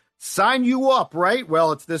me? Sign you up, right?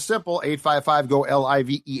 Well, it's this simple.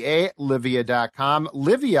 855-GO-LIVEA, Livia.com.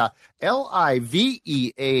 Livia, Livea.com.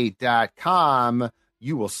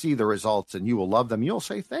 You will see the results and you will love them. You'll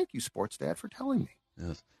say, thank you, Sports Dad, for telling me.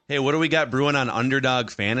 Yes. Hey, what do we got brewing on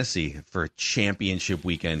Underdog Fantasy for championship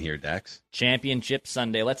weekend here, Dex? Championship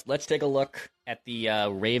Sunday. Let's take a look at the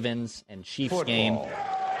Ravens and Chiefs game.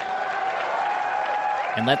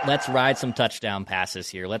 And let's ride some touchdown passes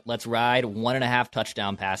here. Let's ride 1.5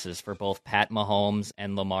 touchdown passes for both Pat Mahomes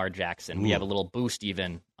and Lamar Jackson. Ooh. We have a little boost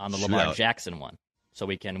even on the Lamar Jackson one, so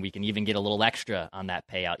we can even get a little extra on that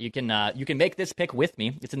payout. You can make this pick with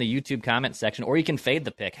me. It's in the YouTube comment section, or you can fade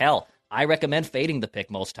the pick. Hell, I recommend fading the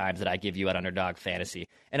pick most times that I give you at Underdog Fantasy.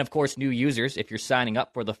 And of course, new users, if you're signing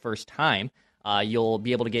up for the first time, you'll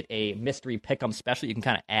be able to get a mystery pick'em special. You can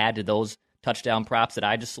kind of add to those touchdown props that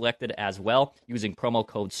I just selected as well using promo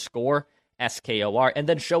code SCORE, SKOR, and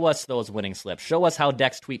then show us those winning slips. Show us how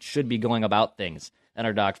Dex Tweet should be going about things.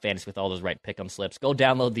 Underdog Fantasy with all those right pick'em slips. Go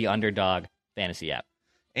download the Underdog Fantasy app.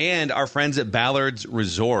 And our friends at Ballard's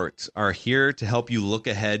Resort are here to help you look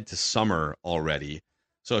ahead to summer already.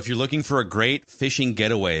 So if you're looking for a great fishing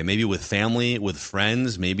getaway, maybe with family, with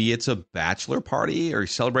friends, maybe it's a bachelor party or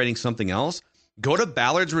celebrating something else, go to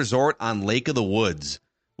Ballard's Resort on Lake of the Woods,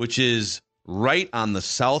 which is right on the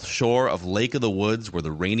south shore of Lake of the Woods, where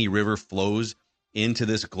the Rainy River flows into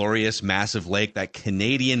this glorious, massive lake, that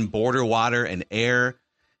Canadian border water and air,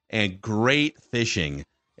 and great fishing.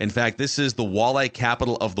 In fact, this is the walleye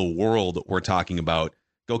capital of the world we're talking about.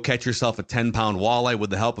 Go catch yourself a 10-pound walleye with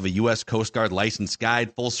the help of a U.S. Coast Guard licensed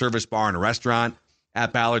guide, full-service bar and restaurant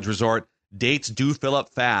at Ballard's Resort. Dates do fill up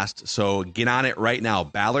fast, so get on it right now.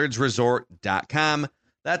 ballardsresort.com.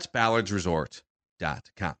 That's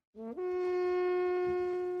ballardsresort.com.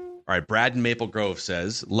 All right, Brad in Maple Grove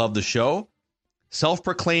says, love the show.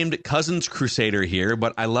 Self-proclaimed Cousins Crusader here,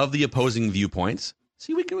 but I love the opposing viewpoints.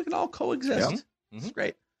 See, we can all coexist. Yeah. It's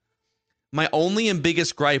great. My only and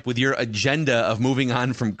biggest gripe with your agenda of moving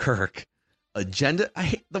on from Kirk. Agenda? I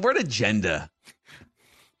hate the word agenda.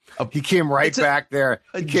 He came right back there.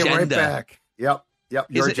 He came right back. Yep.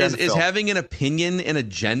 Is having an opinion an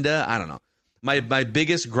agenda? I don't know. My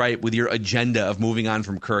biggest gripe with your agenda of moving on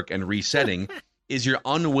from Kirk and resetting is your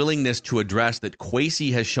unwillingness to address that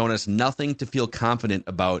Kwesi has shown us nothing to feel confident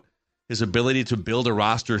about his ability to build a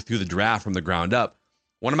roster through the draft from the ground up.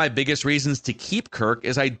 One of my biggest reasons to keep Kirk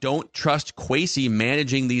is I don't trust Kwesi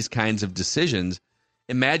managing these kinds of decisions.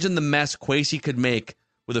 Imagine the mess Kwesi could make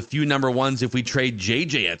with a few number ones if we trade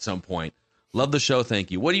JJ at some point. Love the show,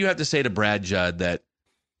 thank you. What do you have to say to Brad Judd that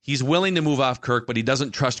he's willing to move off Kirk, but he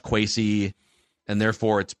doesn't trust Kwesi, and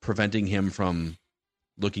therefore it's preventing him from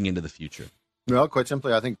looking into the future? Well, quite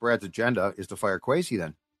simply, I think Brad's agenda is to fire Kwesi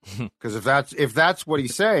then. Because if that's what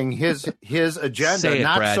he's saying, his agenda, Say it,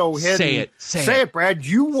 not Brad. so hidden. Say it, Brad.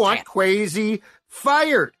 You want Kwesi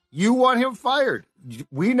fired. You want him fired.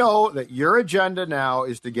 We know that your agenda now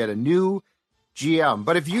is to get a new GM.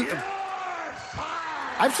 But I've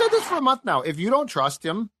said this for a month now. If you don't trust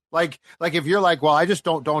him, like if you're like, well, I just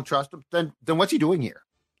don't trust him, then what's he doing here?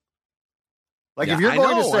 Like if you're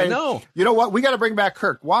going to say, you know what, we got to bring back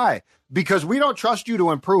Kirk. Why? Because we don't trust you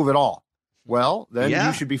to improve at all. Well, then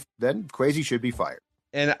Kwesi should be fired.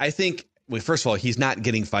 And I think, well, first of all, he's not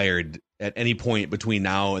getting fired at any point between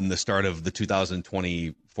now and the start of the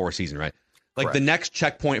 2024 season, right? Like Correct. the next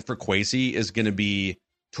checkpoint for Kwesi is going to be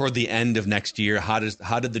toward the end of next year. How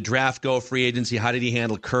did the draft go? Free agency? How did he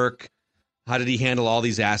handle Kirk? How did he handle all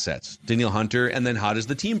these assets? Danielle Hunter, and then how does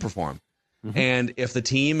the team perform? Mm-hmm. And if the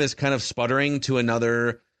team is kind of sputtering to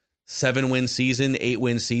another 7-win season,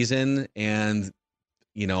 8-win season, and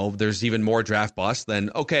there's even more draft busts, then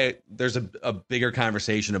okay, there's a bigger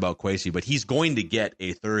conversation about Kwesi, but he's going to get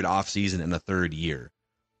a third offseason and a third year.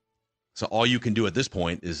 So all you can do at this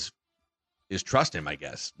point is trust him, I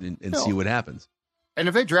guess, and see what happens. And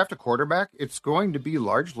if they draft a quarterback, it's going to be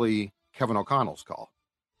largely Kevin O'Connell's call.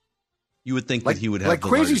 You would think that he would have. Like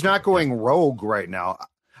Kwesi's not going rogue right now.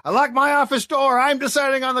 I locked my office door. I'm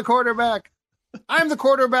deciding on the quarterback. I'm the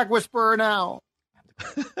quarterback whisperer now.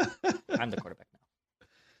 I'm the quarterback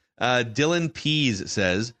now. Dylan Pease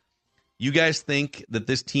says, you guys think that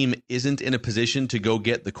this team isn't in a position to go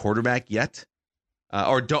get the quarterback yet?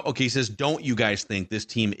 He says, don't you guys think this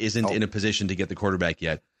team isn't in a position to get the quarterback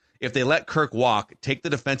yet? If they let Kirk walk, take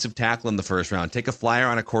the defensive tackle in the first round, take a flyer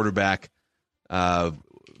on a quarterback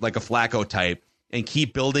like a Flacco type, and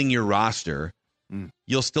keep building your roster,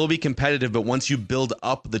 you'll still be competitive. But once you build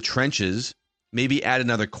up the trenches, maybe add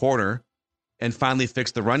another corner and finally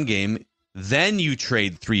fix the run game, then you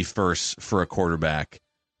trade 3 firsts for a quarterback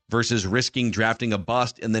versus risking drafting a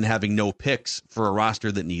bust and then having no picks for a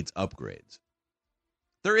roster that needs upgrades.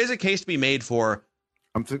 There is a case to be made for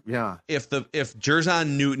if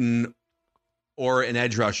Jerzon Newton or an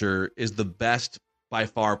edge rusher is the best by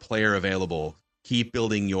far player available, keep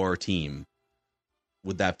building your team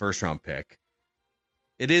with that first round pick.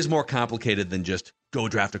 It is more complicated than just go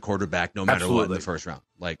draft a quarterback no matter what in the first round.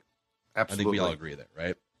 Like, I think we all agree there,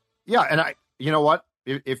 right? Yeah, and you know what?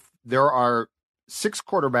 If there are 6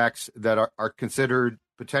 quarterbacks that are considered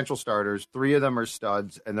potential starters, 3 of them are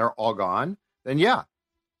studs, and they're all gone, then yeah,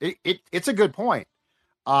 it's a good point.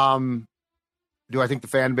 Do I think the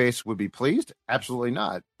fan base would be pleased? Absolutely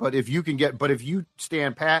not. But if you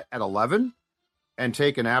stand pat at 11 and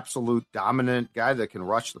take an absolute dominant guy that can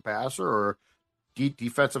rush the passer or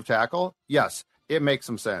defensive tackle, yes, it makes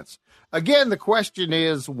some sense. Again, the question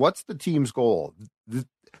is, what's the team's goal?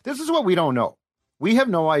 This is what we don't know. We have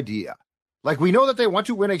no idea. Like, we know that they want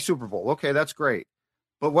to win a Super Bowl. Okay, that's great.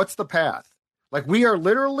 But what's the path? Like, we are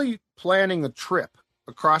literally planning a trip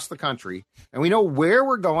across the country, and we know where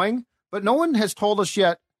we're going, but no one has told us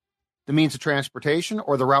yet the means of transportation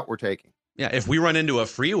or the route we're taking. Yeah, if we run into a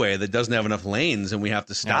freeway that doesn't have enough lanes and we have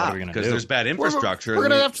to stop because there's bad infrastructure, we're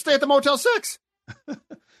going to have to stay at the Motel 6.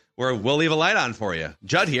 Where we'll leave a light on for you.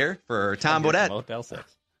 Judd here for Tom Bodette. Motel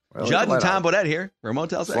 6. Judd and Tom Bodette here for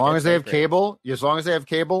Motel 6. As long as they have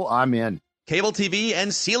cable, I'm in. Cable TV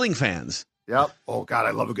and ceiling fans. Yep. Oh, God,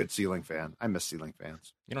 I love a good ceiling fan. I miss ceiling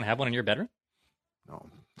fans. You don't have one in your bedroom? No.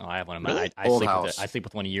 Oh, I have one in Really? my I sleep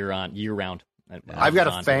with one year round. I've got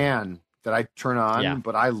a fan that I turn on,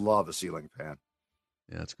 but I love a ceiling fan.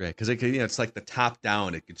 Yeah, that's great because it's like the top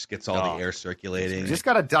down. It just gets all the air circulating. You just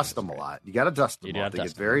got to dust them a lot. You got to dust them. They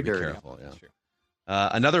get very dirty. Careful, yeah.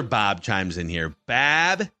 Another Bob chimes in here.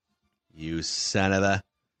 Bab, you son of a.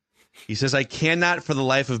 He says, I cannot for the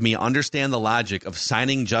life of me understand the logic of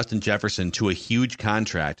signing Justin Jefferson to a huge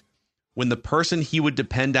contract when the person he would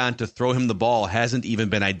depend on to throw him the ball hasn't even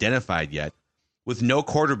been identified yet. With no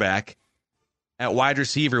quarterback at wide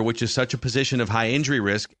receiver, which is such a position of high injury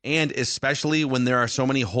risk, and especially when there are so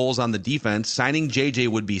many holes on the defense, signing JJ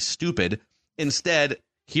would be stupid. Instead,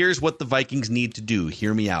 here's what the Vikings need to do.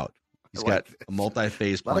 Hear me out. He's got a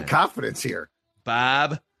multi-phase plan. A lot of confidence here.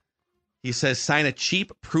 Bob, he says, sign a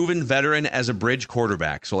cheap, proven veteran as a bridge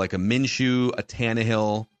quarterback. So like a Minshew, a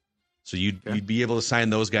Tannehill. So you'd be able to sign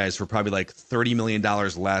those guys for probably like $30 million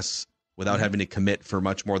less without having to commit for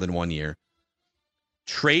much more than 1 year.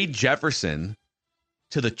 Trade Jefferson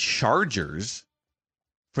to the Chargers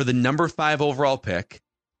for the number 5 overall pick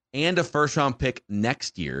and a first-round pick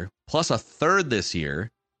next year, plus a third this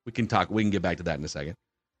year. We can get back to that in a second.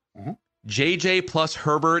 Mm-hmm. JJ plus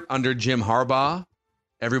Herbert under Jim Harbaugh.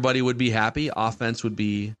 Everybody would be happy. Offense would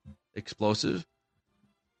be explosive.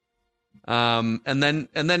 And then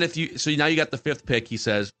now you got the 5th pick, he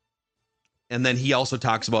says. And then he also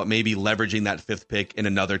talks about maybe leveraging that 5th pick in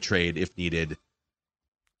another trade if needed.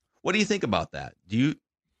 What do you think about that?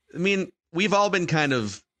 We've all been kind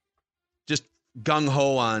of just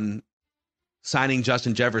gung-ho on signing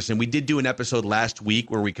Justin Jefferson. We did do an episode last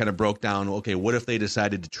week where we kind of broke down, okay, what if they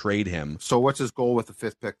decided to trade him? So what's his goal with the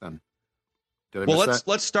 5th pick then?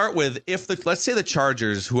 Let's start with let's say the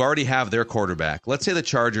Chargers, who already have their quarterback, let's say the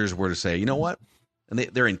Chargers were to say, you know what? And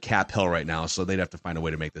they're in cap hell right now, so they'd have to find a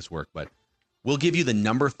way to make this work. But we'll give you the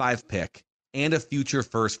number 5 pick and a future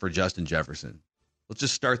first for Justin Jefferson. Let's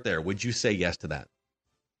just start there. Would you say yes to that?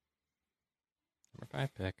 Number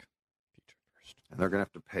 5 pick, future first, and they're gonna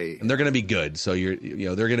have to pay, and they're gonna be good. So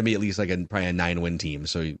they're gonna be at least like probably a 9-win team.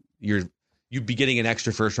 So you'd be getting an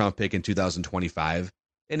extra first round pick in 2025,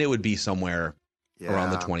 and it would be somewhere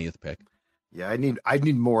around the 20th pick. Yeah, I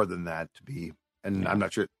need more than that to be, and I'm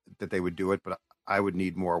not sure that they would do it, but I would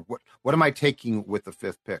need more. What am I taking with the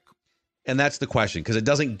 5th pick? And that's the question, because it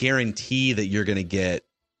doesn't guarantee that you're going to get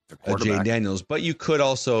a Jay Daniels, but you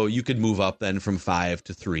could move up then from 5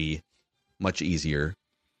 to 3, much easier.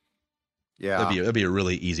 Yeah, that'd be a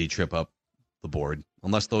really easy trip up the board,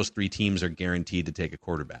 unless those 3 teams are guaranteed to take a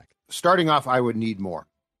quarterback. Starting off, I would need more.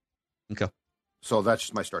 Okay, so that's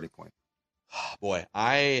just my starting point. Boy,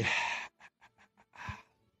 that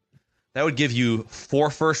would give you 4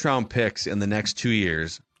 first-round picks in the next 2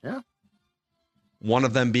 years. Yeah. One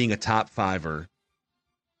of them being a top 5er.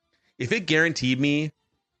 If it guaranteed me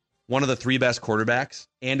one of the 3 best quarterbacks,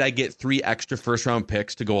 and I get 3 extra first-round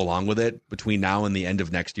picks to go along with it between now and the end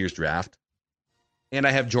of next year's draft, and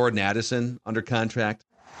I have Jordan Addison under contract,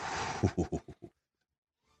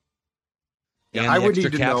 and I would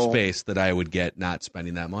extra cap space that I would get not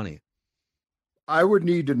spending that money. I would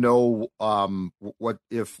need to know what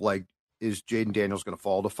if, like, is Jaden Daniels going to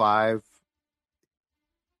fall to 5?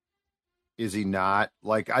 Is he not?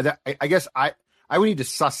 Like, I guess I would need to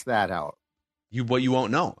suss that out. You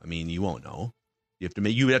won't know. You won't know.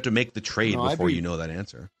 You would have to make the trade before you know that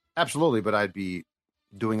answer. Absolutely, but I'd be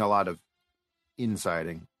doing a lot of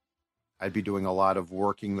insiding. I'd be doing a lot of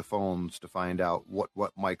working the phones to find out what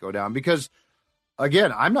might go down. Because,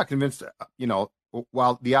 again, I'm not convinced,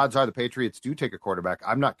 while the odds are the Patriots do take a quarterback,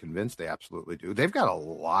 I'm not convinced they absolutely do. They've got a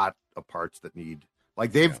lot of parts that need,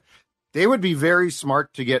 like, they would be very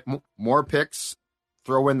smart to get more picks,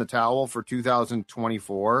 throw in the towel for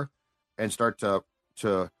 2024, and start to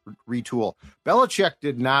retool. Belichick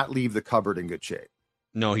did not leave the cupboard in good shape.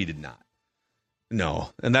 No, he did not. No,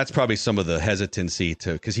 and that's probably some of the hesitancy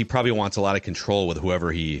because he probably wants a lot of control with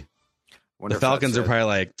whoever the Falcons are probably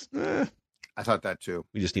like, I thought that too.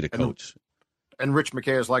 We just need a coach. And Rich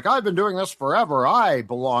McKay is like, I've been doing this forever. I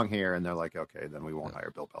belong here. And they're like, okay, then we won't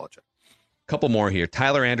hire Bill Belichick. Couple more here.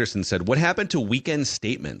 Tyler Anderson said, what happened to weekend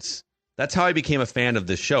statements? That's how I became a fan of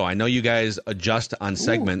this show. I know you guys adjust on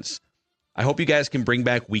segments. I hope you guys can bring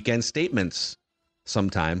back weekend statements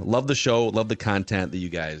sometime. Love the show. Love the content that you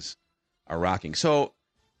guys are rocking. So,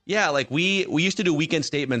 yeah, like we used to do weekend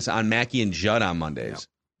statements on Mackie and Judd on Mondays.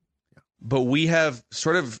 Yeah. But we have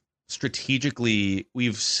sort of strategically,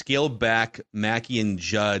 we've scaled back Mackie and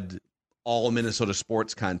Judd all Minnesota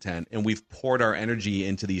sports content, and we've poured our energy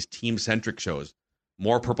into these team-centric shows.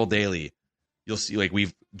 More Purple Daily. You'll see, like,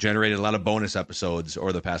 we've generated a lot of bonus episodes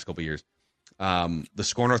over the past couple of years. The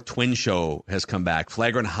Score North Twin Show has come back.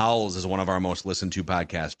 Flagrant Howls is one of our most listened to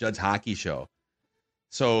podcasts. Judd's Hockey Show.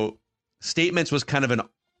 So Statements was kind of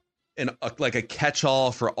like a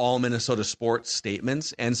catch-all for all Minnesota sports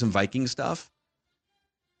statements and some Viking stuff.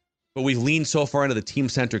 But we've leaned so far into the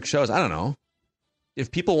team-centric shows. I don't know.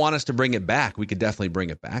 If people want us to bring it back, we could definitely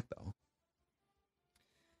bring it back, though.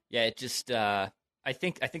 Yeah, it just I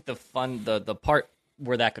think the part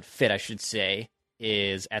where that could fit, I should say,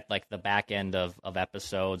 is at like the back end of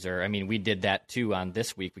episodes. Or I mean, we did that too on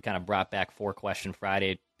this week. We kind of brought back 4-Question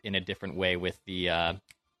Friday in a different way with the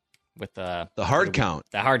hard count.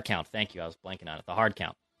 The hard count. Thank you. I was blanking on it. The hard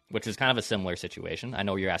count, which is kind of a similar situation. I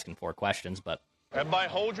know you're asking 4 questions, but everybody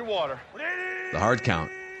hold your water. The hard count.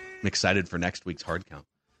 I'm excited for next week's hard count.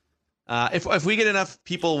 If we get enough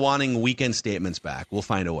people wanting weekend statements back, we'll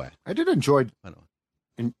find a way. I did enjoy,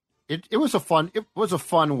 and it was a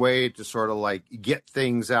fun way to sort of like get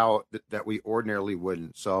things out that we ordinarily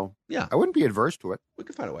wouldn't. So yeah, I wouldn't be adverse to it. We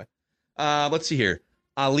could find a way. Let's see here.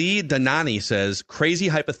 Ali Danani says, crazy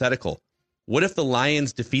hypothetical. What if the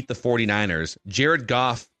Lions defeat the 49ers? Jared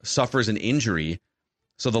Goff suffers an injury,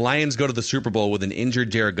 so the Lions go to the Super Bowl with an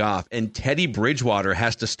injured Jared Goff, and Teddy Bridgewater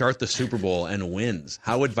has to start the Super Bowl and wins.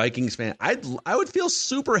 How would Vikings fan? I would feel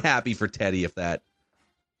super happy for Teddy if that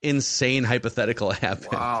insane hypothetical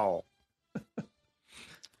happened. Wow.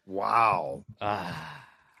 Wow.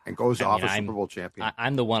 And goes off a Super Bowl champion.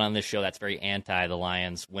 I'm the one on this show that's very anti the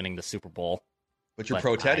Lions winning the Super Bowl. But you're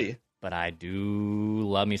pro Teddy. But I do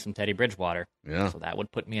love me some Teddy Bridgewater. Yeah. So that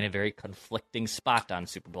would put me in a very conflicting spot on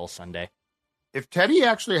Super Bowl Sunday. If Teddy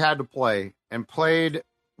actually had to play and played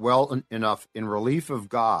well enough in relief of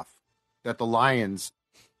Goff that the Lions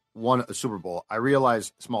won a Super Bowl, I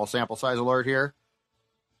realize small sample size alert here,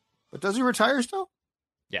 but does he retire still?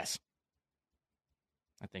 Yes.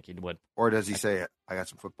 I think he would. Or does he say, I got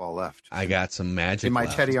some football left? I got some magic in my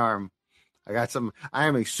left. Teddy arm. I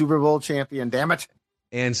am a Super Bowl champion, damn it.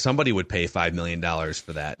 And somebody would pay $5 million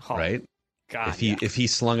for that, right? God, if he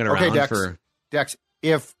slung it around for Dex,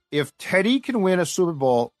 if Teddy can win a Super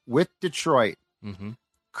Bowl with Detroit,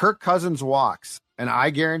 Kirk Cousins walks, and I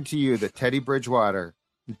guarantee you that Teddy Bridgewater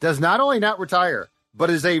does not only not retire, but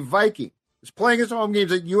is a Viking. Is playing his home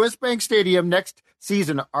games at U.S. Bank Stadium next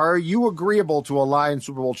season. Are you agreeable to a Lions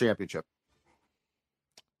Super Bowl championship?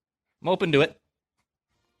 I'm open to it.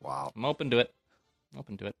 Wow. I'm open to it.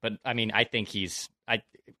 But, I mean, I think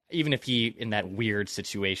even if he, in that weird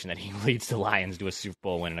situation that he leads the Lions to a Super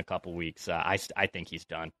Bowl win in a couple weeks, I think he's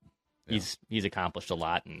done. Yeah. He's accomplished a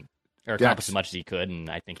lot, or accomplished as much as he could, and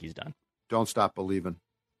I think he's done. Don't stop believing.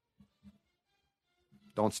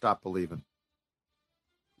 Don't stop believing.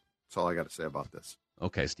 That's all I got to say about this.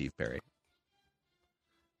 Okay, Steve Perry.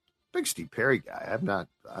 Big Steve Perry guy.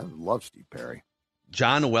 I love Steve Perry.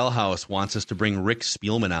 John Wellhouse wants us to bring Rick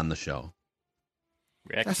Spielman on the show.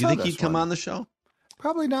 Rick, do you think he'd come on the show?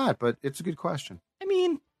 Probably not, but it's a good question. I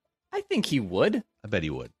mean, I think he would. I bet he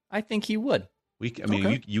would. I think he would.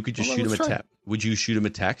 You could just shoot him a text. Would you shoot him a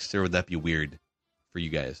text, or would that be weird for you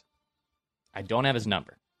guys? I don't have his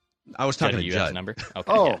number. I was talking to you Judd. have his number?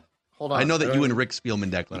 Okay, oh, yeah. Hold on. I know that you and Rick Spielman,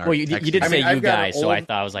 Declan, are. Well, you did say you guys, so I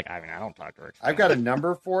thought I was like, I don't talk to Rick Spielman. I've got a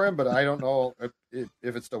number for him, but I don't know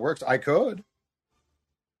if it still works. I could.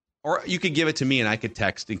 Or you could give it to me, and I could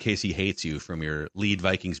text in case he hates you from your lead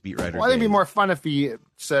Vikings beat writer. Well, I think it'd be more fun if he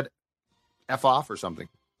said F off or something.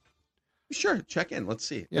 Sure, check in. Let's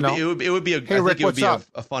see. You know, it would be a. Hey, I Rick, think it would be what's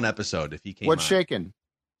a fun episode if he came. What's on. shaking?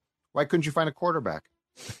 Why couldn't you find a quarterback?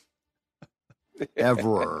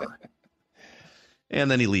 Ever. And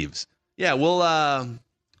then he leaves. Yeah,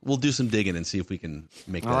 we'll do some digging and see if we can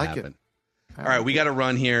make that happen. All right, we got to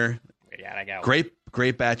run here. Yeah, I got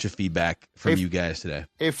Great batch of feedback from you guys today.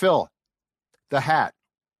 Hey, Phil, the hat.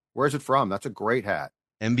 Where's it from? That's a great hat.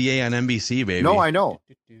 NBA on NBC, baby. No, I know.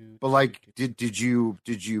 But like, did you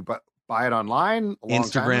buy it online? A long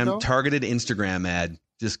time ago? Targeted Instagram ad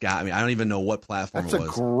just got me. I don't even know what platform it was.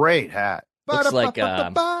 That's a great hat. Looks like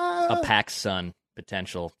a PacSun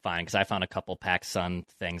potential find, because I found a couple PacSun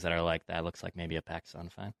things that are like that. Looks like maybe a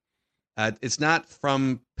PacSun find. It's not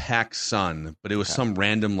from PacSun, but it was some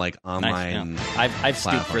random like online. Nice. I've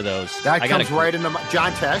stooped for those. That comes right into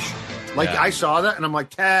John Tesh. Like I saw that and I'm like,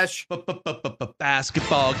 Tesh,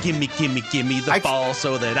 basketball, give me the ball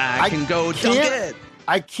so that I can go dunk it.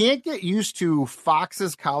 I can't get used to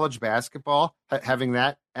Fox's college basketball having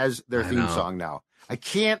that as their theme song now. I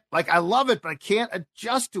can't, I love it, but I can't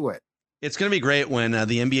adjust to it. It's going to be great when the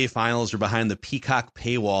NBA Finals are behind the Peacock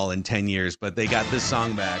paywall in 10 years, but they got this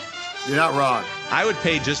song back. You're not wrong. I would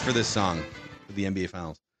pay just for this song for the NBA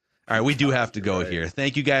Finals. All right, we do have to go here.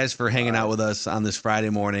 Thank you guys for hanging out with us on this Friday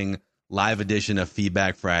morning live edition of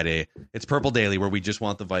Feedback Friday. It's Purple Daily, where we just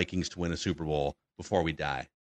want the Vikings to win a Super Bowl before we die.